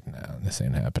and was like, no, this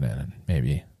ain't happening, and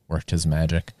maybe worked his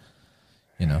magic.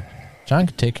 John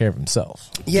could take care of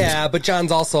himself. Yeah, but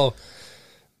John's also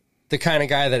the kind of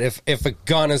guy that if a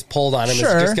gun is pulled on him,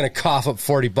 Sure. is just going to cough up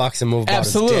 $40 and move about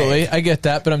his Absolutely, day. I get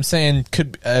that, but I'm saying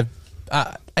it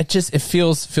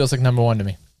feels like number one to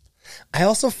me. I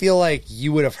also feel like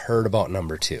you would have heard about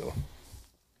number 2.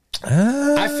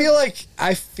 I feel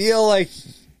like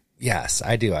yes,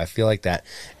 I do. I feel like that.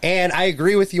 And I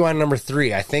agree with you on number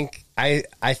 3. I think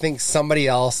somebody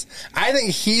else, I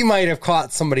think he might have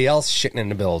caught somebody else shitting in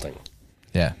the building.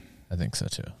 Yeah, I think so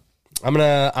too. I'm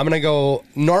gonna go.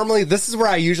 Normally, this is where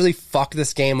I usually fuck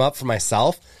this game up for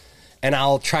myself, and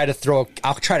I'll try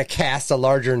to cast a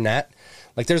larger net.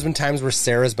 Like there's been times where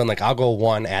Sarah's been like, I'll go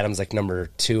 1, Adam's like number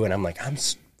 2, and I'm like, I'm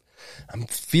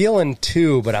feeling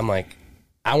 2, but I'm like,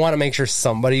 I want to make sure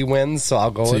somebody wins, so I'll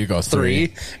go with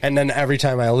 3, and then every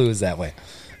time I lose that way.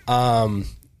 I'm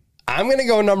gonna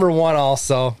go number 1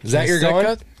 also. Is that you're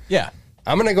going? Yeah,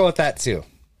 I'm gonna go with that too.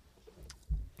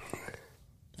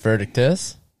 Verdict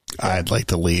is? I'd like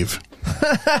to leave.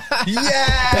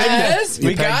 Yes,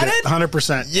 we got it.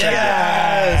 100%.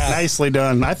 Yes, Nicely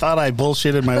done. I thought I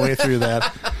bullshitted my way through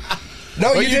that.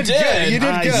 No, you did good. You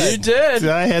did good. You did.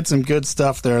 I had some good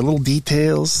stuff there. Little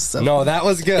details. No, that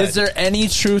was good. Is there any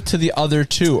truth to the other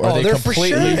 2? Or they there for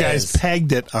completely? sure You guys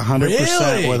pegged it 100%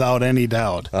 Really? without any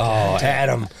doubt. Oh,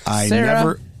 Adam. I Sarah,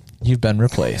 never. You've been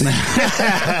replaced. No,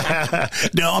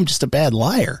 I'm just a bad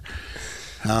liar.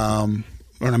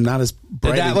 And I'm not as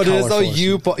bright. Is that and what it is, though? colorful as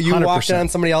You 100%. walked in on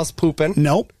somebody else pooping?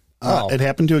 Nope. Oh. It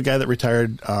happened to a guy that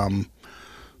retired a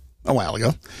while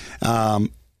ago.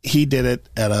 He did it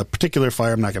at a particular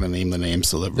fire. I'm not going to name the name,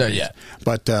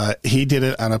 but he did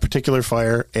it on a particular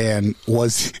fire, and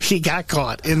he got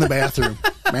caught in the bathroom,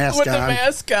 mask With on, the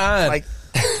mask on. like.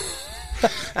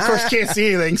 Of course, can't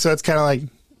see anything, so it's kind of like,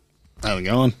 how's it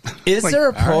going? Is Like, there a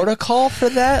all right. protocol for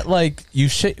that? Like you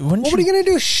should. What are you going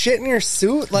to do? Shit in your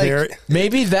suit? Like,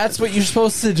 Maybe that's what you're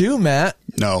supposed to do, Matt.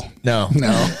 No. No.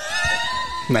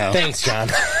 Thanks, John.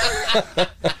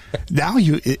 Now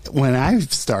when I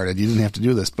started, you didn't have to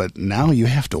do this, but now you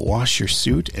have to wash your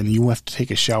suit and you have to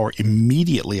take a shower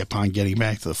immediately upon getting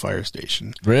back to the fire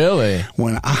station. Really?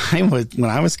 When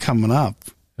I was coming up,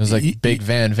 It was like Big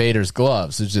Van Vader's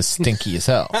gloves. It was just stinky as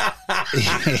hell.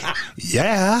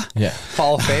 yeah, Yeah.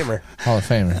 Hall of Famer. Hall of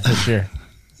Famer this year.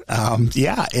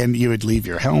 yeah, and you would leave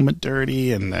your helmet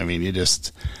dirty, and I mean,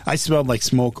 I smelled like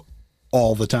smoke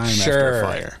all the time after a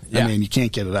fire. Yeah. I mean, you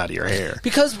can't get it out of your hair.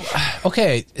 Because,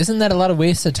 okay, isn't that a lot of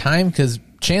wasted time? Because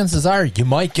chances are you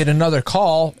might get another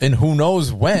call, and who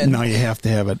knows when. Now you have to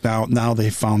have it. Now they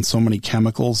found so many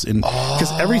chemicals in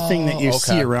because everything that you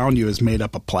see around you is made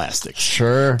up of plastic.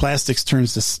 Sure.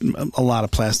 A lot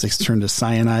of plastics turn to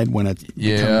cyanide when it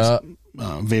becomes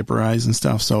vaporized and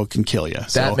stuff, so it can kill you.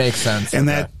 That makes sense. And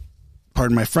Okay. that,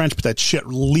 pardon my French, but that shit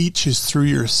leaches through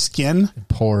your skin.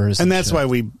 Pores. And that's shit. why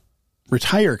we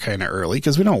retire kind of early,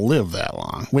 because we don't live that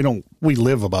long. We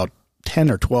live about 10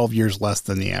 or 12 years less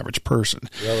than the average person.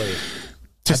 Really?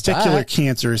 Testicular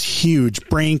cancer is huge.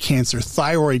 Brain cancer,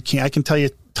 thyroid cancer. I can tell you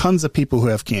tons of people who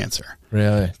have cancer.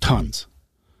 Really? Tons.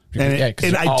 Yeah, 'cause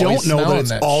And you're I don't always know that smelling it's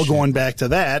that all shit. going back to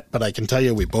that, but I can tell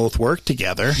you we both work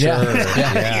together. Yeah.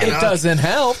 Yeah. It doesn't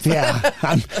help. Yeah.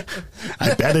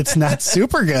 I bet it's not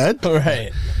super good.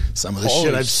 Right. Some of the Holy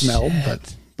shit I've smelled,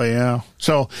 but yeah.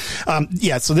 So,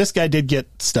 so this guy did get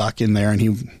stuck in there and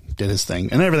he did his thing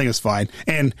and everything was fine.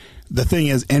 And the thing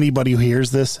is, anybody who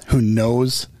hears this, who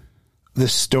knows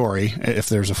this story, if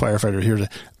there's a firefighter who hears it,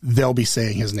 they'll be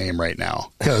saying his name right now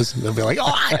because they'll be like, "Oh,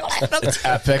 I don't know." It's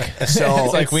epic. So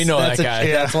it's like we know that guy.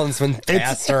 yeah. That's one's been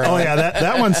passed around. Oh yeah,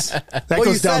 that one's that Well, you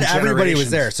goes down. said everybody was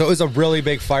generations. there, so it was a really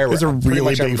big fire. It was a Pretty really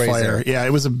much big everybody's fire. there. Yeah,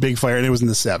 it was a big fire, and it was in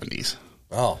the 70s.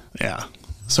 Oh, Yeah,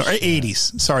 sorry,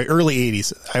 80s. Sorry, early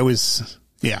 80s. I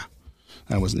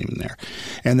wasn't even there.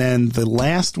 And then the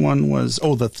last one was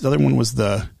the other one was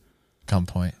the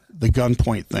Gunpoint.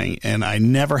 gunpoint thing, and I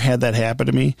never had that happen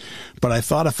to me. But I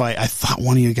thought I thought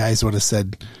one of you guys would have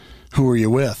said, "Who are you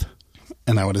with?"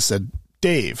 And I would have said,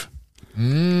 "Dave,"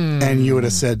 and you would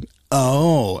have said,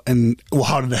 "Oh," and well,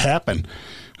 how did it happen?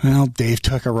 Well, Dave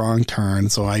took a wrong turn,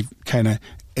 so I kind of.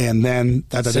 And then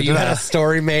so you had a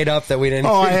story made up that we didn't.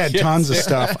 Oh, I had tons of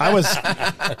stuff.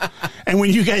 And And when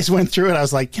you guys went through it, I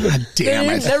was like, God damn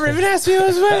it. Never even asked me who I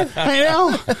was with. I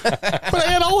know. But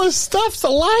I had all this stuff to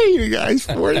lie to you guys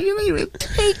for. You didn't even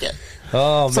take it.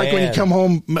 Oh, It's like when you come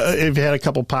home, if you had a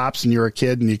couple pops and you were a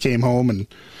kid and you came home and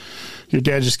your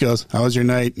dad just goes, how was your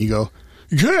night? And you go,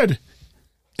 good.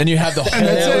 And you have the And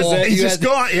that's whole it. He's You just had-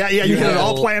 gone. Yeah, you had it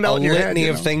all planned out in your head. litany you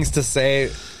of know? things to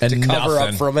say And to cover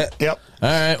nothing. up from it. Yep. All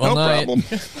right, well, No night. problem.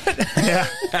 Yeah.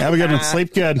 Have a good one.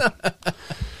 Sleep good.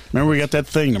 Remember, we got that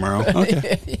thing tomorrow.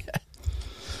 Okay.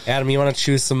 Adam, you want to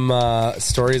choose some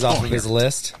stories off of his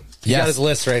list? He's got his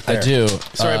list right there. I do.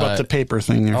 Sorry about the paper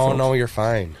thing there. Oh, folks. no, you're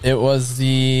fine. It was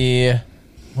the.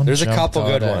 one There's a jumped couple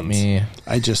good out at ones. me.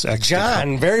 I just exited.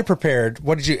 John, very prepared.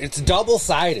 What did you? It's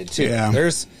double-sided, too. Yeah.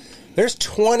 There's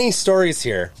 20 stories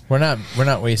here. We're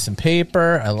not wasting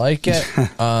paper. I like it.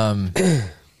 And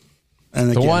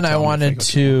The again, one I tell me if wanted go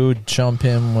to jump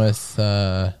in with.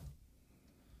 There's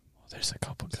a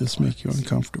couple. Does this make you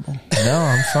uncomfortable? No,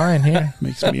 I'm fine here.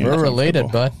 Makes me We're related,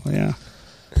 uncomfortable. bud. Yeah.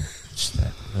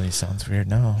 That really sounds weird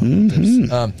now.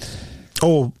 Mm-hmm.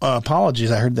 Oh,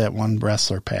 apologies. I heard that one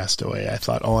wrestler passed away. I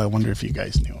thought, I wonder if you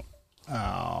guys knew.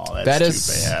 Oh, that's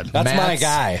too bad. That's my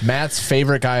guy. Matt's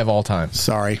favorite guy of all time.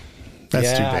 Sorry.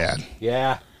 That's too bad.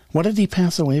 Yeah. What did he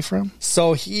pass away from?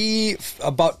 So he,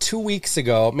 about 2 weeks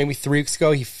ago, maybe 3 weeks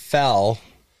ago, he fell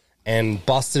and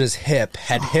busted his hip,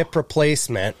 had hip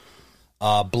replacement,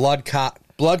 blood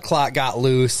clot got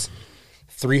loose,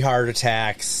 3 heart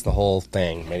attacks, the whole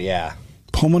thing. But yeah.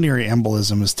 Pulmonary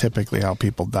embolism is typically how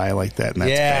people die like that, and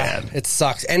that's bad. It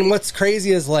sucks. And what's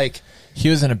crazy is, like, He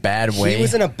was in a bad way. he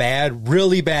was in a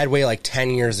really bad way, like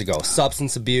 10 years ago.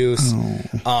 Substance abuse.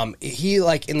 He,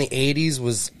 like, in the 80s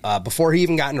was, before he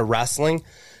even got into wrestling,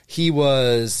 he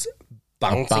was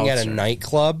bouncing at a bouncer.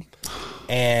 nightclub,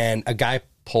 and a guy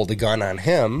pulled a gun on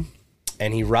him,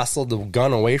 and he wrestled the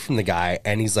gun away from the guy,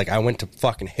 and he's like, I went to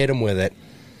fucking hit him with it,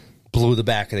 blew the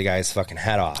back of the guy's fucking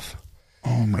head off.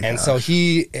 Oh my god! And so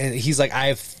he's like,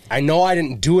 I know I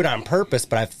didn't do it on purpose,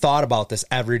 but I've thought about this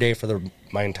every day for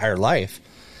my entire life.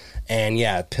 And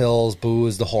yeah, pills,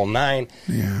 booze, the whole nine.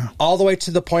 Yeah. All the way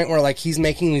to the point where, like, he's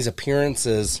making these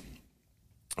appearances.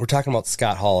 We're talking about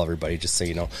Scott Hall, everybody, just so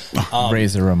you know.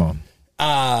 Razor Ramon.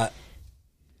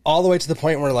 All the way to the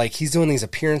point where, like, he's doing these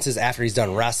appearances after he's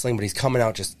done wrestling, but he's coming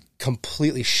out just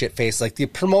completely shit-faced. Like, the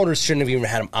promoters shouldn't have even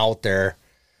had him out there.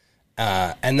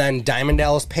 And then Diamond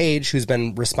Dallas Page, who's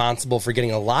been responsible for getting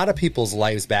a lot of people's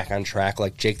lives back on track,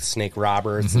 like Jake the Snake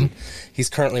Roberts, and he's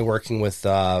currently working with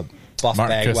Buff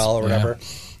Bagwell or whatever.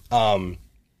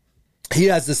 He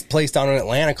has this place down in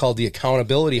Atlanta called the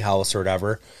Accountability House or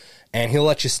whatever, and he'll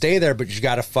let you stay there, but you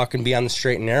got to fucking be on the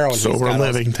straight and narrow. And he's Sober got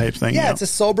living type thing. Yeah, it's a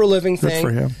sober living thing.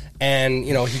 for him. And,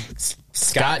 you know,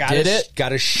 Scott did it.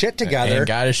 got his shit together. And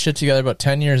got his shit together about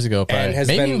 10 years ago, probably. And has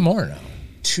Maybe been- more now.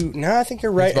 No, I think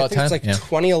you're right. It's I about think it's 10? like Yeah.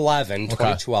 2011,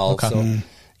 2012. Okay. So,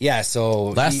 yeah, so.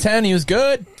 Last 10, he was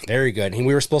good. Very good.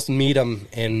 We were supposed to meet him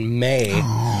in May.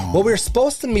 Well, we were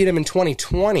supposed to meet him in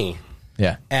 2020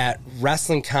 Yeah. at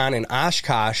Wrestling Con in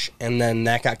Oshkosh, and then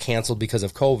that got canceled because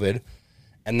of COVID.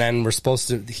 And then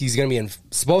he's going to be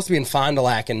supposed to be in Fond du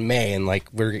Lac in May, and like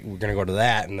we're going to go to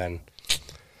that, and then.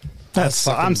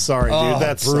 I'm sorry, dude.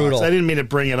 That's brutal. sucks. I didn't mean to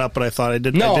bring it up, but I thought I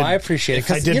did. No, I appreciate it,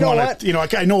 'cause I did you know want what? to. You know,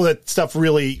 like, I know that stuff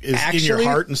really is in Actually, your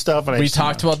heart and stuff. And We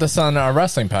talked about this on our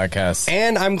wrestling podcast.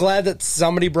 And I'm glad that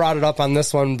somebody brought it up on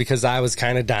this one because I was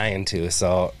kind of dying to.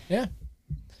 So Yeah.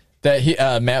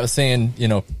 That Matt was saying, you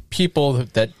know, people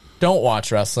that don't watch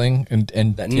wrestling and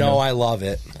you know, I love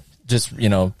it. just, you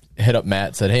know, hit up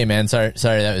Matt, said, hey, man, sorry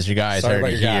that was your guy. Sorry about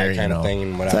to your guy hear, kind you of know. thing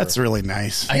and whatever. That's really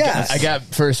nice. Yes. I got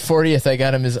for his 40th, I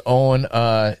got him his own,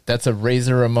 that's a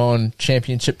Razor Ramon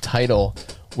championship title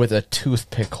with a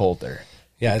toothpick holder.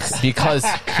 Yeah, it's, Because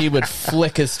he would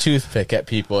flick his toothpick at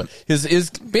people. Is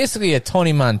basically a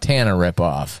Tony Montana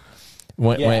ripoff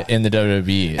when in the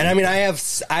WWE. and I mean, I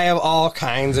have all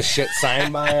kinds of shit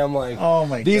signed by him. Like, Oh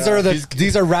my these God. are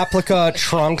these are replica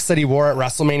trunks that he wore at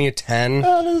WrestleMania 10.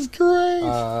 That is great.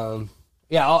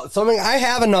 Yeah, so I mean, I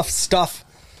have enough stuff,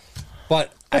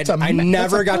 but I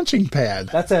never that's a got. punching pad.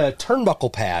 That's a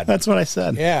turnbuckle pad. That's what I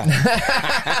said. Yeah,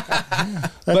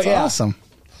 That's yeah. awesome.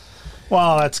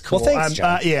 Well, that's cool. Well, thanks,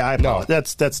 John. I No.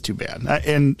 that's too bad.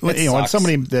 And It you know, when sucks.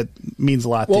 somebody that means a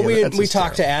lot to well, you. we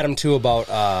talked to Adam too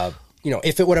about you know,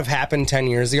 if it would have happened 10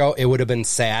 years ago, it would have been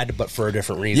sad, but for a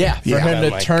different reason. Yeah, for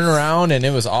him to turn around, and it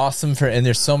was awesome and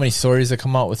there's so many stories that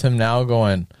come out with him now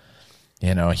going,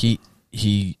 you know, he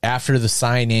after the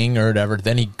signing or whatever,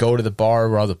 then he'd go to the bar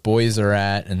where all the boys are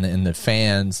at and the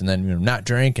fans, and then, you know, not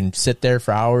drink and sit there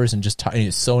for hours and just talk.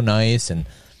 He's so nice, and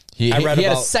He read had a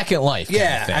about- second life. kind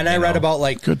Yeah, of thing, and I read about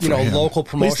like Good for him. local At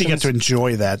least promotions. he got to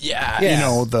enjoy that. Yeah. You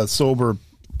know, the sober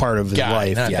part of his God,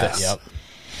 life. not Yes. that- yep.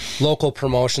 Local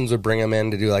promotions would bring him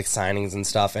in to do like signings and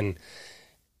stuff, and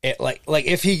it like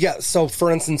if he got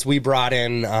for instance, we brought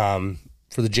in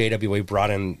for the JW, we brought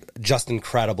in Just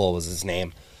Incredible was his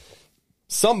name.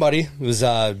 Somebody who was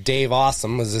Dave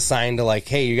Awesome was assigned to like,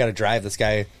 hey, you got to drive this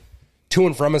guy to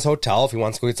and from his hotel if he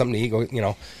wants to go get something to eat. Go, you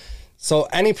know. So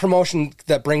any promotion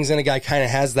that brings in a guy kind of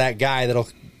has that guy that'll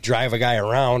drive a guy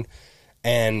around,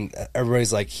 and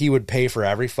everybody's like, he would pay for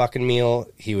every fucking meal.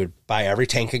 He would buy every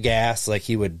tank of gas. Like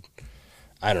he would,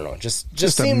 I don't know, just a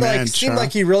seemed mensch, huh?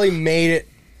 like he really made it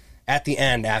at the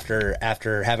end after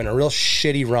having a real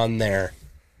shitty run there,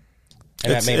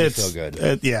 and that made me feel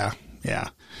good. Yeah.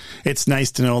 It's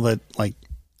nice to know that like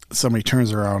somebody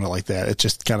turns around like that. It's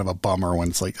just kind of a bummer when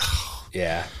it's like,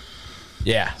 Yeah.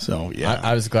 Yeah. So, yeah.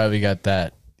 I was glad we got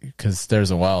that because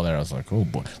there's a while there I was like, oh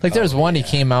boy. Like there's one he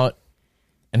came out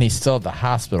and he still had the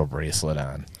hospital bracelet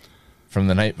on from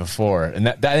the night before. And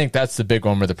that I think that's the big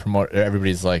one where the promoter,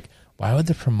 everybody's like, why would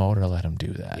the promoter let him do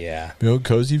that? Yeah.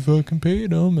 Because he fucking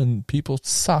paid him and people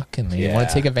suck and they want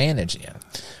to take advantage of you.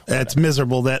 That's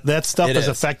miserable. That stuff It has is.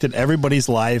 affected everybody's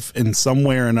life in some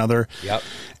way or another. Yep.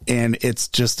 And it's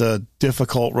just a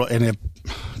difficult, and if,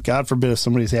 God forbid, if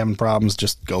somebody's having problems,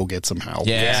 just go get some help.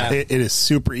 Yeah. It is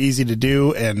super easy to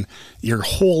do, and your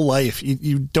whole life,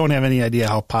 you don't have any idea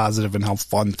how positive and how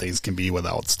fun things can be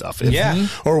without stuff. Yeah.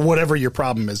 Or whatever your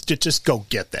problem is, just go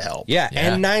get the help. Yeah,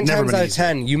 Yeah. and 9 Never times been out of easier.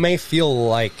 10, you may feel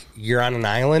like you're on an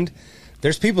island.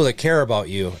 There's people that care about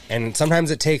you, and sometimes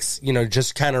it takes,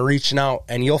 just kind of reaching out,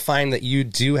 and you'll find that you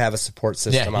do have a support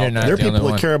system you're out not There are the only people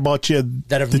that one. care about you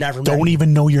That have never met don't you.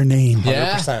 even know your name.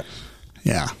 Yeah. 100%.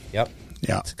 Yeah. Yep.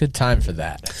 Yeah. It's a good time for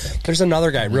that. I think. There's another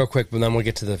guy, real quick, but then we'll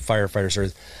get to the firefighter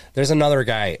stories. There's another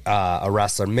guy, a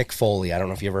wrestler, Mick Foley. I don't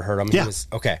know if you ever heard of him. Yeah. He was,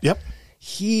 okay. Yep.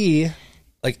 He,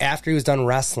 after he was done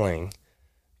wrestling,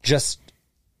 just,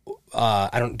 do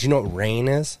you know what RAIN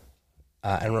is?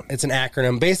 I don't know. It's an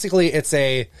acronym. Basically, it's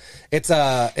a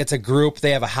group.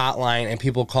 They have a hotline, and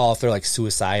people call if they're like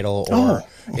suicidal or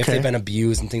if okay. they've been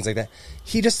abused and things like that.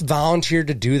 He just volunteered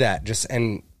to do that,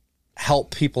 and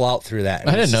help people out through that. And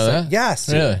I didn't it's know just that. like, yes,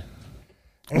 dude. Really? And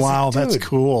it's Wow, like, that's dude.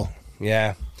 cool.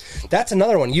 Yeah, that's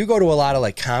another one. You go to a lot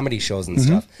of comedy shows and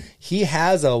stuff. He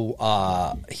has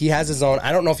his own.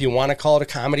 I don't know if you want to call it a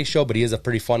comedy show, but he is a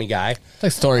pretty funny guy.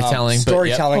 Like storytelling.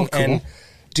 Storytelling, Oh, cool. and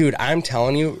dude, I'm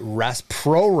telling you,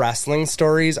 pro wrestling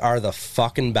stories are the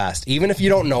fucking best. Even if you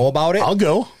don't know about it, I'll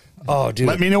go. oh, dude,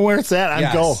 Let me know where it's at. I'd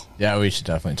Yes. go. Yeah, we should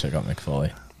definitely check out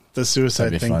McFoley. The suicide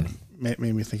That'd be thing fun. made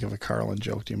me think of a Carlin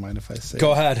joke. Do you mind if I say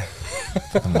Go it? ahead.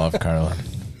 I love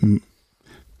Carlin.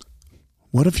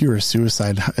 What if you were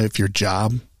if your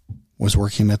job was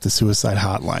working at the suicide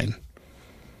hotline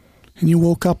and you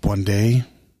woke up one day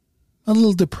a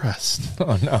little depressed?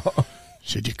 Oh, no.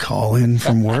 Should you call in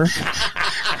from work?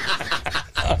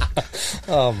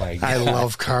 Oh my god, I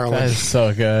love That Carlin. is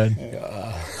so good.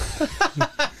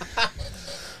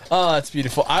 Oh, that's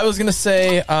beautiful. I was going to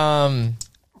say,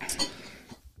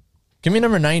 give me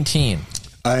number 19.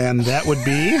 And that would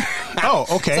be... Oh,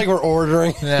 okay. it's like we're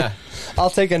ordering. Yeah. I'll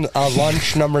take a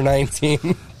lunch number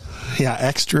 19. Yeah,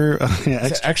 extra...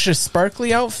 Extra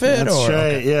sparkly outfit? That's or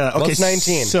right. Yeah. Okay. What's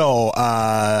 19? So,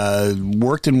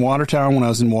 worked in Watertown when I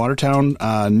was in Watertown.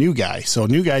 New guy. So,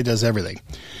 new guy does everything.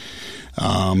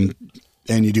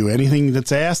 And you do anything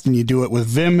that's asked, and you do it with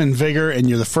vim and vigor. And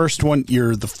you're the first one.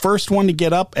 You're the first one to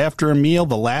get up after a meal,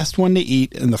 the last one to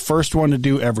eat, and the first one to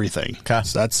do everything. Okay.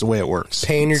 So that's the way it works.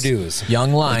 Paying your dues. Young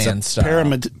It's Lion a style.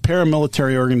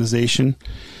 paramilitary organization.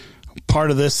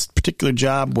 Part of this particular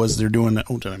job was they're doing.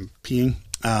 Oh, did I'm peeing?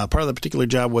 Part of the particular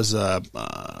job was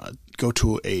go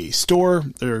to a store.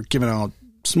 They're giving out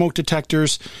smoke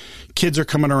detectors. Kids are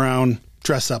coming around,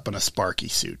 dress up in a Sparky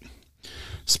suit.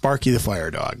 Sparky the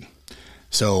fire dog.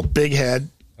 So big head,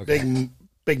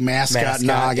 big mascot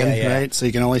noggin, yeah. right? So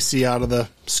you can only see out of the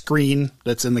screen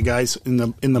that's in the guy's in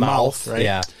the mouth, right?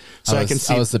 Yeah. So I was, can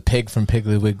see. I was the pig from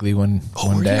Piggly Wiggly one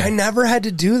day. I never had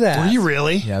to do that. Were you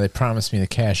really? Yeah, they promised me the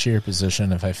cashier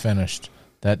position if I finished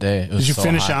that day. It was Did you so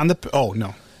finish hot. on the? Oh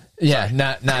no. Yeah,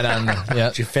 not on the. Yeah,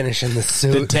 Did you finish in the the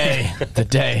suit? day.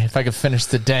 If I could finish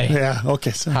the day. Yeah.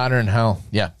 Okay. So. Hotter than hell.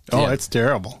 Yeah. Oh, yeah. it's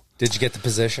terrible. Did you get the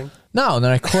position? No, and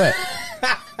then I quit.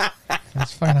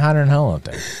 It's fucking hotter than hell out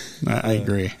there. I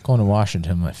agree. Going to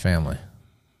Washington with my family.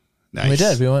 Nice. We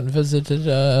did. We went and visited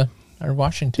our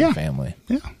Washington Yeah. family.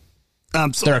 Yeah.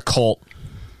 So, They're a cult.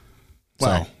 wow.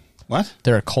 Sorry. What?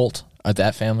 They're a cult of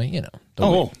that family, you know.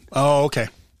 Oh. Oh. Okay.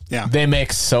 Yeah. They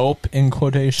make soap in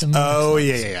quotation. Oh,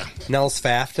 yeah. Nels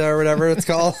Fafta or whatever it's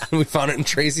called. We found it in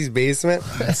Tracy's basement.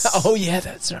 Oh, yeah,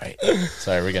 that's right.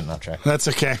 Sorry, we're getting off track. That's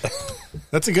okay.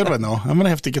 That's a good one, though. I'm going to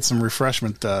have to get some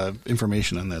refreshment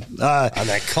information on that. On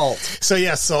that cult. So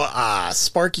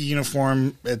Sparky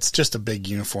uniform, it's just a big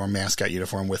uniform, mascot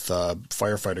uniform with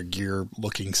firefighter gear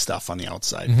looking stuff on the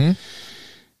outside. Mm-hmm.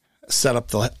 Set up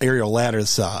the aerial ladder.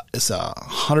 It's a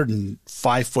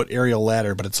 105-foot aerial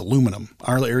ladder, but it's aluminum.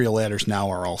 Our aerial ladders now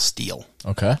are all steel.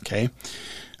 Okay.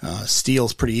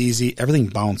 Steel's pretty easy. Everything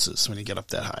bounces when you get up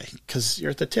that high because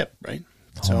you're at the tip, right?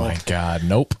 Oh, my God.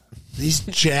 Nope. These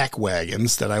jack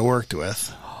wagons that I worked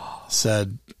with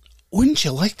said, wouldn't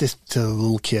you like this, to the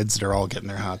little kids that are all getting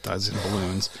their hot dogs and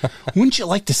balloons, wouldn't you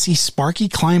like to see Sparky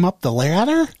climb up the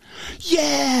ladder?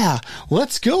 Yeah,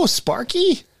 let's go,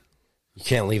 Sparky. You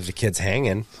can't leave the kids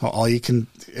hanging. All you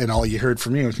heard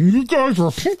from me was, you guys are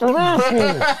fucking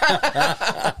assholes.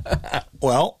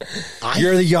 Well,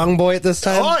 you're the young boy at this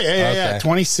time? Oh, yeah.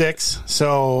 26.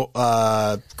 So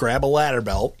grab a ladder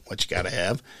belt, what you got to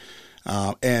have.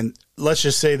 And let's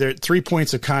just say there 3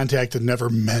 points of contact have never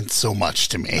meant so much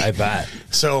to me. I bet.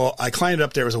 So I climbed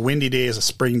up there. It was a windy day. It was a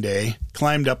spring day.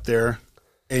 Climbed up there,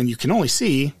 and you can only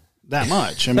see that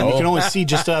much. I mean, you can only see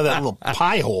just out of that little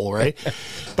pie hole, right?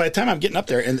 By the time I'm getting up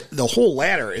there, and the whole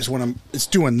ladder is when it's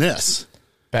doing this.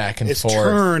 Back and it's forth. It's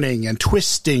turning and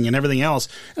twisting and everything else.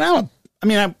 And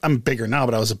I'm bigger now,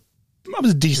 but I was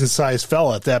a decent sized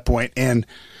fella at that point, and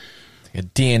a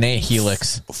DNA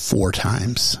helix 4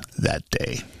 times that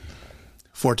day.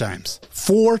 4 times.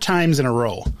 4 times in a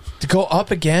row. To go up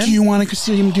again? Do you want to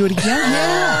see him do it again?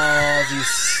 Yeah. Oh, you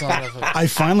son of a... I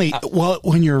finally,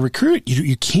 when you're a recruit,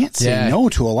 you can't say no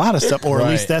to a lot of stuff, or at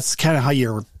least that's kind of how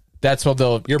you're. That's what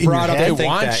you're brought up. They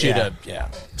want you to. Yeah.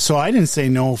 So I didn't say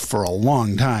no for a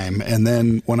long time. And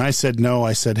then when I said no,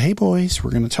 I said, hey, boys,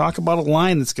 we're going to talk about a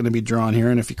line that's going to be drawn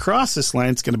here. And if you cross this line,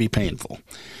 it's going to be painful.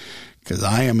 Because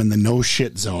I am in the no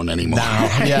shit zone anymore.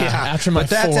 After my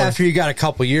that's after you got a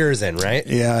couple years in, right?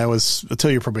 Yeah, I was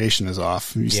until your probation is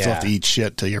off. You still have to eat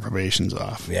shit till your probation's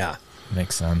off. Yeah,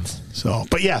 makes sense. So,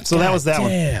 but yeah, so that was that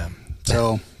one.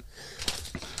 So,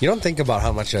 you don't think about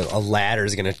how much a ladder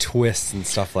is going to twist and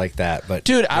stuff like that, but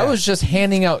dude, I was just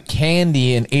handing out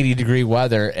candy in 80-degree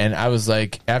weather, and I was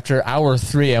like, after hour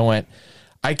 3, I went,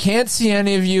 I can't see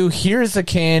any of you. Here's the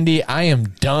candy. I am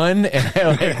done. And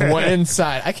I went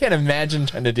inside. I can't imagine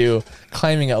trying to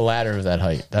climbing a ladder of that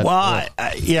height.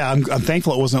 I'm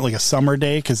thankful it wasn't like a summer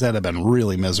day because that'd have been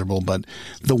really miserable. But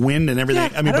the wind and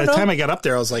everything. Yeah, by the time I got up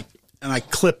there, I was like, and I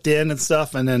clipped in and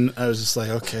stuff. And then I was just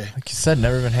like, okay. Like you said,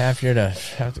 never been happier to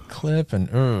have to clip and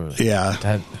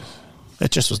It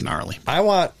just was gnarly. I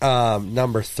want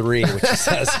number 3, which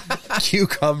says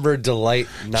Cucumber Delight.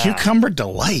 Cucumber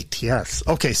Delight, yes.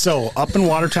 Okay, so up in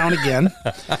Watertown again.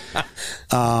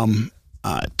 Don't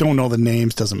know the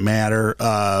names, doesn't matter.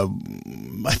 I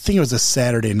think it was a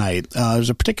Saturday night. There's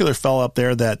a particular fellow up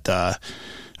there that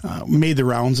made the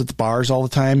rounds at the bars all the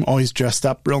time, always dressed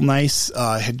up real nice,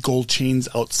 had gold chains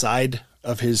outside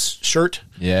of his shirt.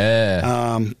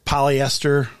 Yeah.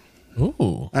 Polyester.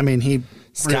 Ooh. I mean, he...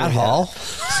 Scott Hall?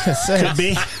 Could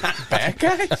be. Bad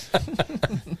guy?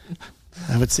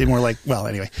 I would say more like, well,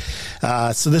 anyway.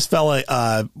 So this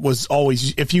fella was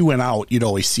always, if you went out, you'd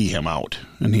always see him out.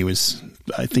 And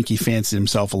I think he fancied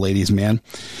himself a ladies' man.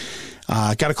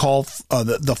 Got a call.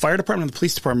 The fire department and the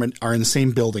police department are in the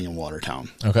same building in Watertown.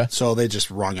 Okay. So they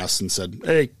just rung us and said,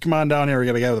 hey, come on down here. We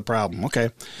got a guy with a problem.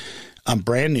 Okay. I'm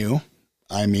brand new.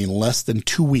 I mean, less than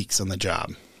 2 weeks on the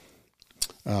job.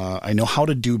 I know how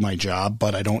to do my job,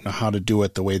 but I don't know how to do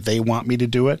it the way they want me to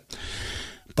do it.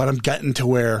 But I'm getting to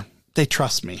where they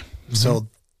trust me. Mm-hmm. So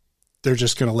they're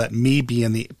just going to let me be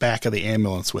in the back of the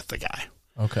ambulance with the guy.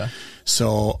 Okay.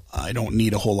 So I don't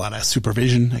need a whole lot of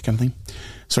supervision, that kind of thing.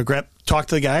 So I talked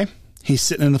to the guy. He's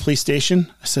sitting in the police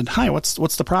station. I said, hi, what's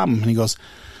the problem? And he goes,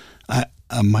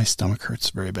 my stomach hurts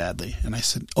very badly. And I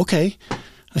said, okay.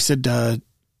 I said,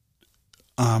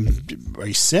 are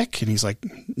you sick? And he's like,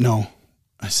 no.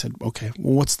 I said, okay,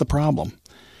 well, what's the problem?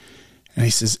 And he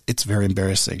says, it's very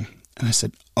embarrassing. And I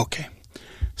said, okay.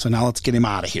 So now let's get him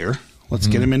out of here. Let's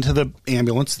get him into the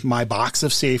ambulance, my box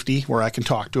of safety where I can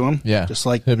talk to him. Yeah. Just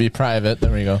like. It'll be private.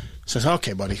 There we go. So I said,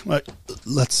 okay, buddy,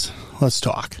 let's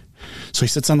talk. So he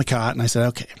sits on the cot and I said,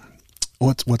 okay,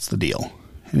 what's the deal?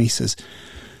 And he says,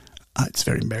 it's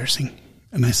very embarrassing.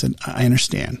 And I said, I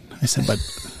understand. I said, but.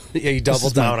 Yeah, you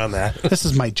doubled down on that. This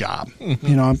is my job.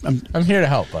 You know, I'm here to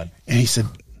help, bud. And he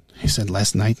said,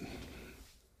 last night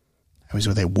I was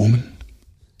with a woman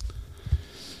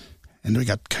and we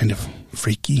got kind of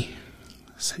freaky.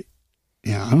 I said,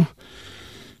 yeah.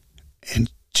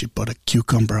 And She put a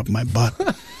cucumber up my butt.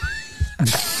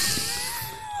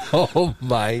 Oh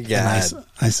my God.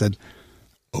 I said,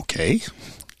 okay.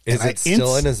 Is it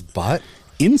still in his butt?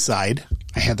 Inside,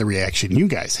 I had the reaction you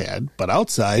guys had, but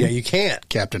outside, Yeah, you can't.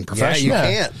 Captain Professional. Yeah,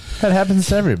 you can't. That happens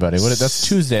to everybody. That's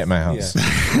Tuesday at my house.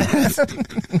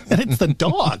 And it's the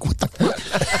dog. What the fuck?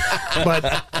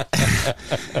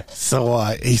 But so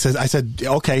he says, I said,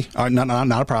 okay,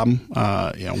 not a problem.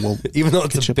 We'll Even though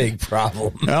it's a big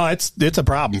problem. No, it's a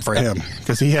problem for him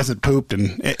because he hasn't pooped,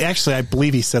 and actually, I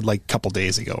believe he said like a couple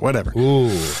days ago, whatever. Ooh.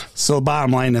 So the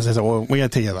bottom line is, I said, well, we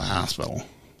got to take you to the hospital,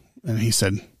 and he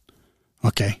said,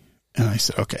 okay, and I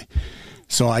said, okay.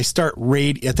 So I start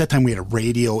at that time we had a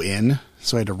radio in,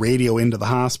 so I had to radio into the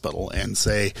hospital and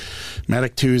say,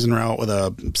 medic 2's en route with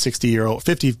a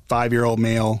 55-year-old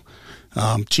male,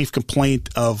 chief complaint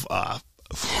of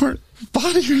foreign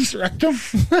bodies rectum.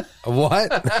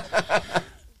 What?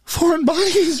 Foreign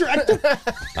bodies rectum.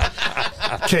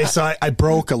 Okay, so I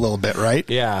broke a little bit, right?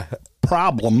 Yeah.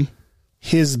 Problem.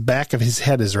 His back of his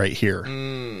head is right here.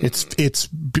 I'm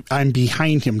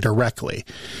behind him directly.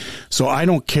 So I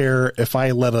don't care if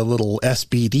I let a little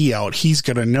SBD out. He's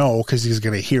going to know because he's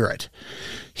going to hear it.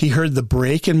 He heard the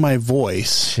break in my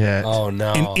voice. Shit. Oh,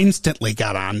 no. And instantly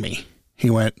got on me. He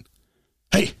went,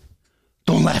 hey,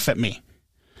 don't laugh at me.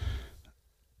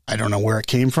 I don't know where it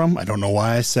came from. I don't know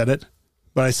why I said it.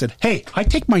 But I said, hey, I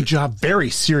take my job very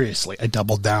seriously. I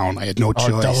doubled down. I had no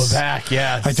choice. Double back,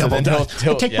 yeah. I doubled down.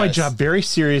 I take my job very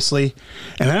seriously,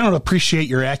 and I don't appreciate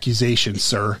your accusations,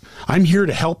 sir. I'm here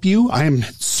to help you. I am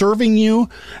serving you,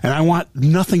 and I want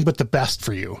nothing but the best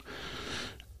for you.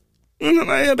 And then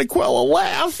I had to quell a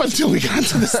laugh until we got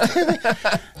to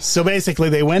the So basically,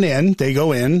 they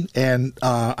go in, and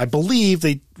I believe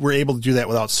they were able to do that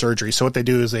without surgery. So what they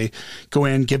do is they go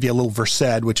in, give you a little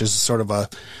Versed, which is sort of a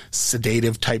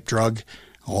sedative type drug.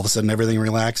 All of a sudden, everything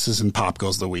relaxes, and pop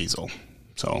goes the weasel.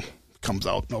 So comes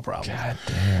out, no problem. God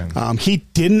damn. He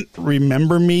didn't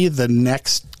remember me the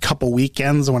next couple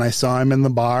weekends when I saw him in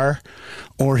the bar,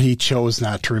 or he chose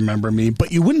not to remember me.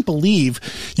 But you wouldn't believe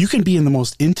you can be in the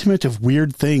most intimate of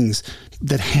weird things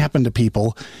that happen to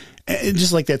people. And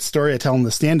just like that story I tell in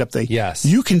the stand-up thing. Yes.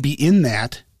 You can be in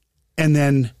that, and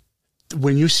then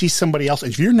when you see somebody else,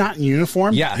 if you're not in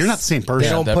uniform, Yes. you're not the same person.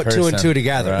 They don't put two and two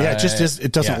together. Right. Yeah,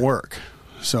 it doesn't work.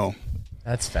 So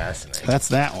That's fascinating. that's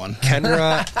that one.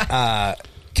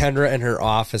 Kendra and her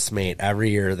office mate,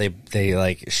 every year they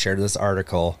like shared this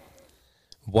article.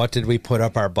 What did we put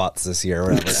up our butts this year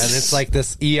or whatever? And it's like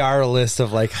this ER list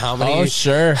of like how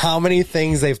many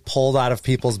things they've pulled out of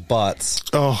people's butts.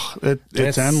 Oh,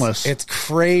 it's endless. It's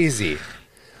crazy.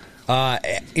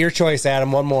 Your choice,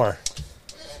 Adam. One more.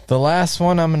 The last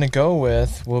one I'm going to go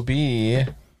with will be...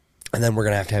 And then we're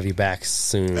going to have you back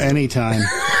soon. Anytime.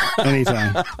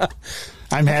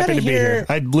 I'm happy to be here.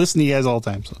 I listen to you guys all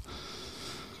the time. So.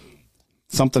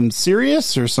 Something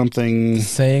serious or something?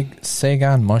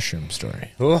 Saigon mushroom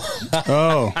story.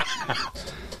 Oh.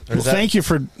 Well, thank you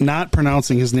for not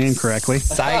pronouncing his name correctly.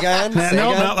 Saigon?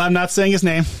 No, I'm not saying his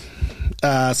name.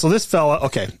 So this fella,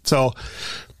 okay. So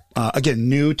again,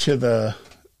 new to the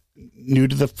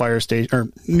fire station, or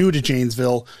new to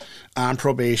Janesville, on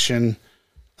probation,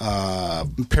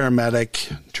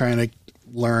 paramedic, trying to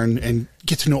learn and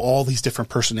get to know all these different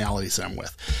personalities that I'm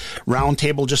with. Round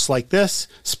table just like this,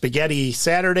 spaghetti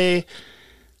Saturday.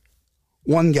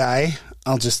 One guy,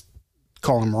 I'll just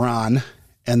call him Ron,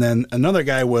 and then another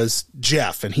guy was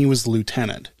Jeff, and he was the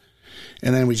lieutenant.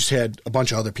 And then we just had a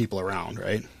bunch of other people around,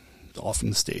 right? All from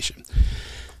the station.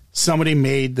 Somebody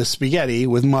made the spaghetti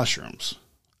with mushrooms.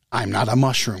 I'm not a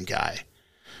mushroom guy.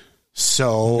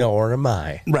 So Nor am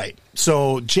I. Right.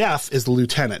 So Jeff is the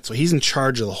lieutenant, so he's in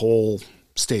charge of the whole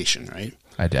station, right?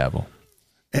 I dabble.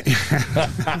 I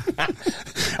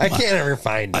can't ever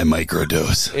find I it.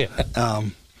 microdose. Yeah.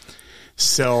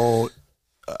 So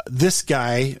this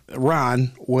guy,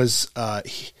 Ron, was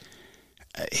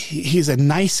he's a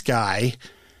nice guy,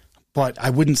 but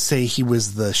I wouldn't say he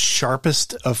was the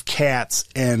sharpest of cats.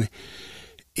 And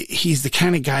he's the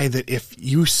kind of guy that if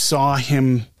you saw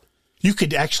him, you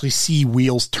could actually see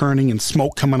wheels turning and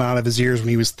smoke coming out of his ears when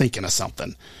he was thinking of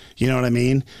something. You know what I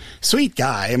mean? Sweet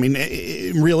guy. I mean,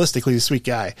 realistically, a sweet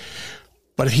guy.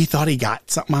 But if he thought he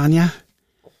got something on you,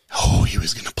 he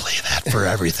was going to play that for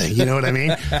everything. You know what I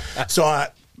mean? So I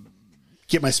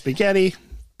get my spaghetti,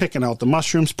 picking out the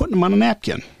mushrooms, putting them on a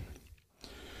napkin.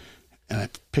 And I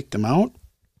picked them out.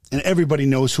 And everybody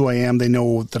knows who I am. They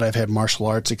know that I've had martial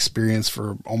arts experience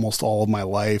for almost all of my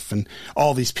life. And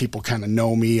all these people kind of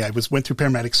know me. I went through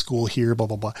paramedic school here, blah,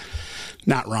 blah, blah.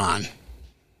 Not Ron.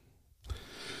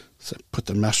 So I put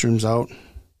the mushrooms out.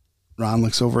 Ron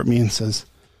looks over at me and says,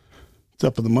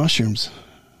 What's up with the mushrooms?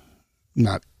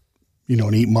 Not, you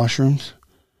don't eat mushrooms?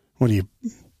 What do you,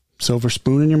 silver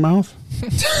spoon in your mouth?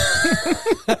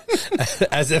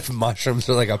 As if mushrooms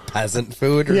are like a peasant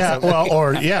food or something. Well,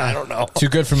 or I don't know. Too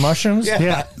good for mushrooms?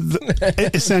 Yeah.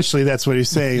 Essentially, that's what he's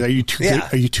saying. Are you too good?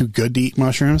 Are you too good to eat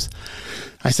mushrooms?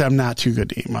 I said, I'm not too good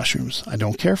to eat mushrooms. I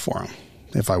don't care for them.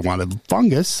 If I wanted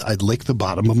fungus, I'd lick the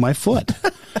bottom of my foot.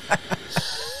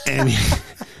 And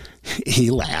he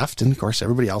laughed, and of course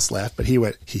everybody else laughed, but he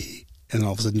went, and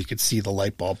all of a sudden you could see the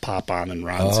light bulb pop on in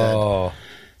Ron's head.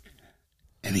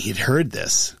 And he'd heard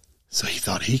this, so he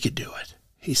thought he could do it.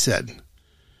 He said,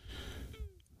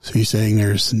 so you're saying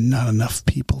there's not enough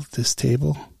people at this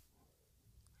table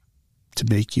to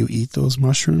make you eat those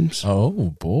mushrooms?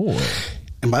 Oh, boy.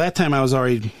 And by that time, I was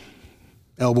already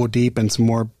elbow deep in some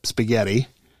more spaghetti.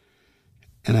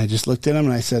 And I just looked at him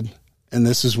and I said, and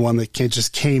this is one that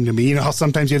just came to me. You know how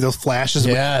sometimes you have those flashes?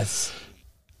 Yes.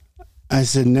 I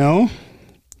said, no,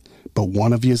 but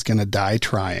one of you is going to die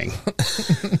trying.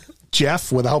 Jeff,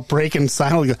 without breaking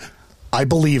silence, I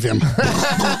believe him.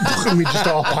 And we just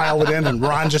all piled it in, and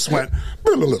Ron just went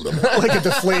like a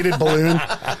deflated balloon.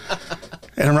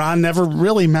 And Ron never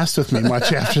really messed with me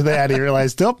much after that. He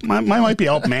realized, oh, mine might be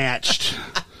outmatched.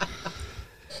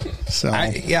 So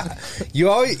you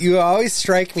always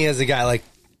strike me as a guy like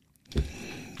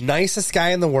nicest guy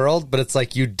in the world, but it's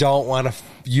like you don't want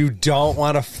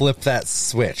to flip that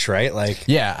switch, right? Like,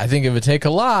 yeah, I think it would take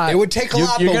a lot. It would take a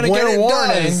lot. You're going to get a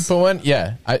warning, does, but when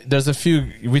there's a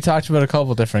few. We talked about a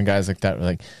couple different guys like that. We're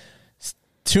like,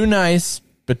 too nice,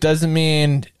 but doesn't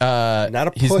mean not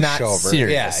a he's not pushover.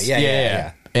 serious.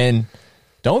 Yeah. And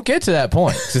don't get to that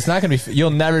point, 'cause it's not going to be.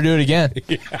 You'll never do it again.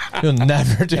 You'll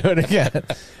never do it again.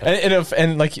 And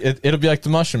it'll be like the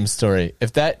mushroom story.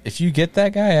 If you get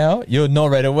that guy out, you'll know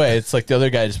right away. It's like the other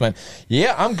guy just went,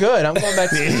 "Yeah, I'm good. I'm going back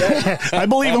to the I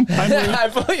believe him. I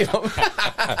believe him."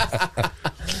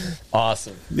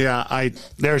 Awesome. Yeah,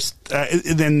 there's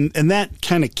that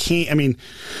kind of came. I mean,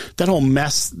 that whole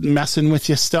messing with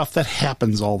you stuff that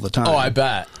happens all the time. Oh, I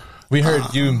bet. We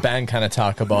heard you and Ben kind of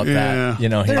talk about that. You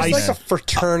know, there's like a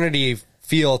fraternity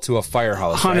feel to a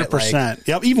firehouse. 100%. Right?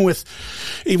 Yep. Even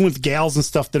with gals and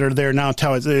stuff that are there now,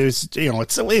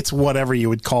 it's whatever you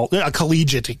would call a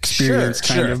collegiate experience,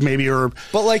 kind of maybe, or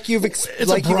but like it's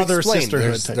like a brother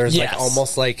sisterhood. There's like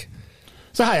almost like.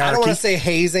 It's a hierarchy. I don't want to say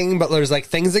hazing, but there's like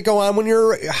things that go on when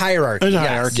you're hierarchy. There's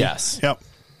hierarchy. Yes. Yep.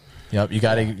 You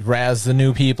got to razz the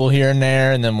new people here and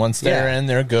there, and then once they're in,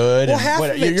 they're good. Well, and half of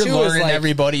it you're too learning is like,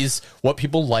 everybody's what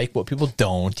people like, what people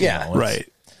don't. You know, right.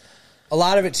 A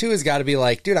lot of it too has got to be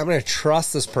like, dude, I'm going to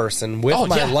trust this person with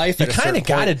my life. You kind of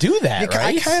got to do that,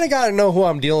 right? I kind of got to know who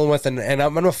I'm dealing with, and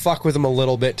I'm going to fuck with them a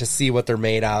little bit to see what they're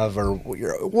made of or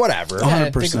whatever.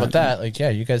 100%. Think about that. Like,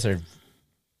 you guys are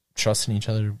trusting each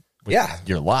other with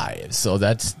your lives. So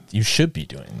you should be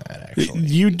doing that, actually.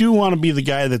 You do want to be the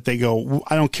guy that they go,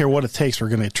 I don't care what it takes, we're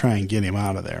going to try and get him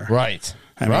out of there. Right.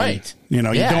 I mean, you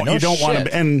know, you don't want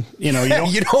to, and you know,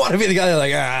 you don't want to be the guy that's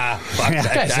like, fuck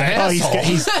that guy. Oh,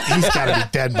 he's got to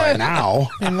be dead by now.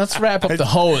 And let's wrap up the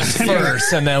hose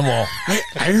first, and then we'll.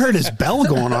 I heard his bell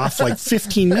going off like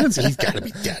 15 minutes. He's got to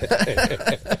be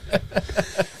dead.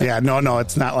 Yeah, no,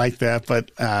 it's not like that. But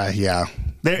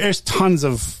there's tons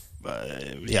of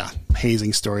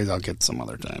hazing stories. I'll get some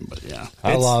other time, but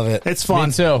I love it. It's fun.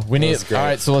 Me too. We need. All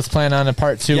right, so let's plan on a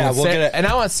part 2. Yeah, we'll get it. And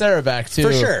I want Sarah back too,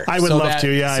 for sure. I would love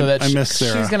to. Yeah, I miss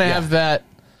Sarah. She's gonna have that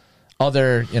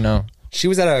other, She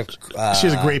was at she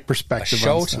has a great perspective. A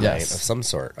show on tonight of some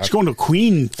sort. She's going to a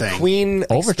Queen thing. Queen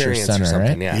Overture experience Center, or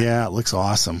something. right? Yeah, it looks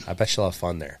awesome. I bet she'll have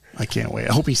fun there. I can't wait.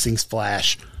 I hope he sings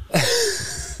Flash.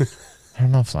 I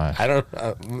don't know Flash. I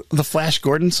don't. The Flash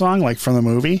Gordon song, like from the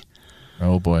movie.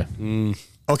 Oh boy.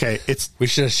 Okay, we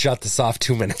should have shut this off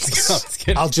 2 minutes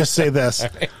ago. I'll just say this: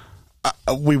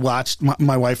 we watched.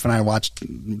 My wife and I watched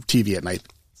TV at night.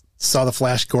 Saw the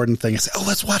Flash Gordon thing. I said, "Oh,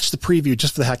 let's watch the preview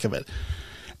just for the heck of it."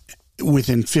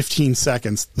 Within 15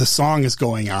 seconds, the song is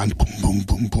going on. Boom, boom,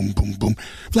 boom, boom, boom, boom.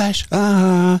 Flash.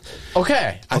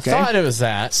 Okay. I thought it was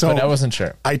that, but I wasn't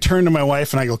sure. I turned to my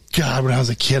wife and I go, God, when I was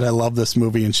a kid, I loved this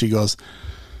movie. And she goes,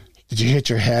 did you hit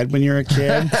your head when you were a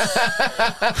kid?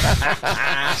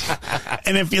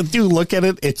 And if you do look at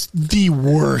it, it's the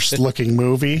worst looking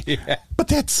movie. Yeah. But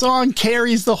that song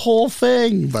carries the whole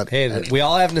thing. But hey, we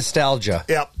all have nostalgia.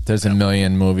 Yep. There's a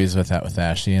million movies with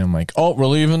Ashley, and I'm like, oh, we're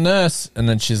leaving this. And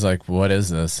then she's like, what is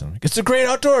this? I'm like, it's The Great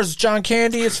Outdoors. It's John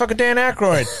Candy. It's fucking Dan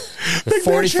Aykroyd.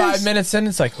 45 minutes in,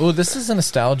 it's like, oh, this is a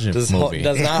nostalgia movie.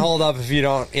 Does not hold up if you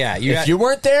don't. Yeah. If you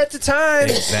weren't there at the time,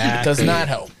 it does not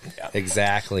help. Yeah.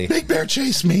 Exactly. Big Bear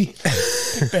chased me.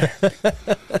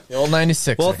 The old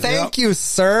 96. Well, thank you,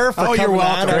 sir, for Oh, coming you're on.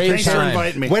 welcome. I Thanks for time.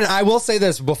 inviting me. When I will say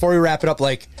this before we wrap it up,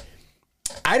 like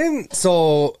I didn't.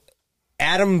 So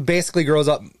Adam basically grows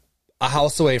up a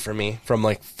house away from me from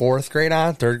like 4th grade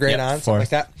on, 3rd grade Yep, on, something like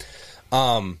that.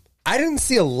 I didn't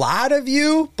see a lot of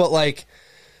you, but like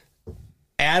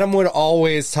Adam would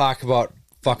always talk about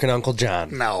fucking Uncle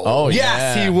John. No. Oh,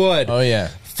 Yes, yeah. he would. Oh, yeah.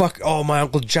 My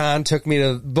Uncle John took me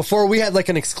to, before we had like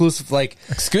an exclusive, like,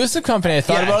 Exclusive company. I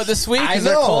thought Yeah, about it this week. I 'cause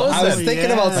they're know. closing. I was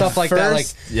thinking about stuff like that. Like,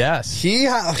 yes.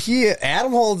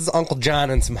 Adam holds Uncle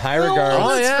John in some high regard. Oh,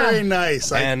 that's yeah. very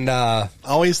nice. I And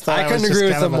always thought I couldn't was agree just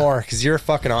with him kind of a- more because you're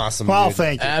fucking awesome. Well, dude.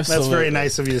 thank you. Absolutely. That's very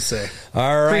nice of you to say.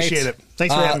 All right. Appreciate it.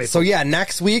 Thanks for having me. So, yeah,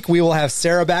 next week we will have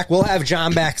Sarah back. We'll have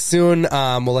John back soon.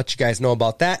 We'll let you guys know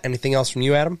about that. Anything else from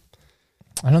you, Adam?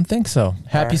 I don't think so.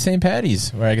 Happy St.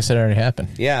 Patty's, where I guess it already happened.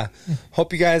 Yeah.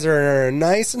 Hope you guys are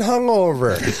nice and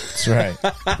hungover. That's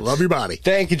right. Love your body.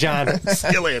 Thank you, John. See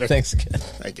you later. Thanks again.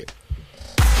 Thank you.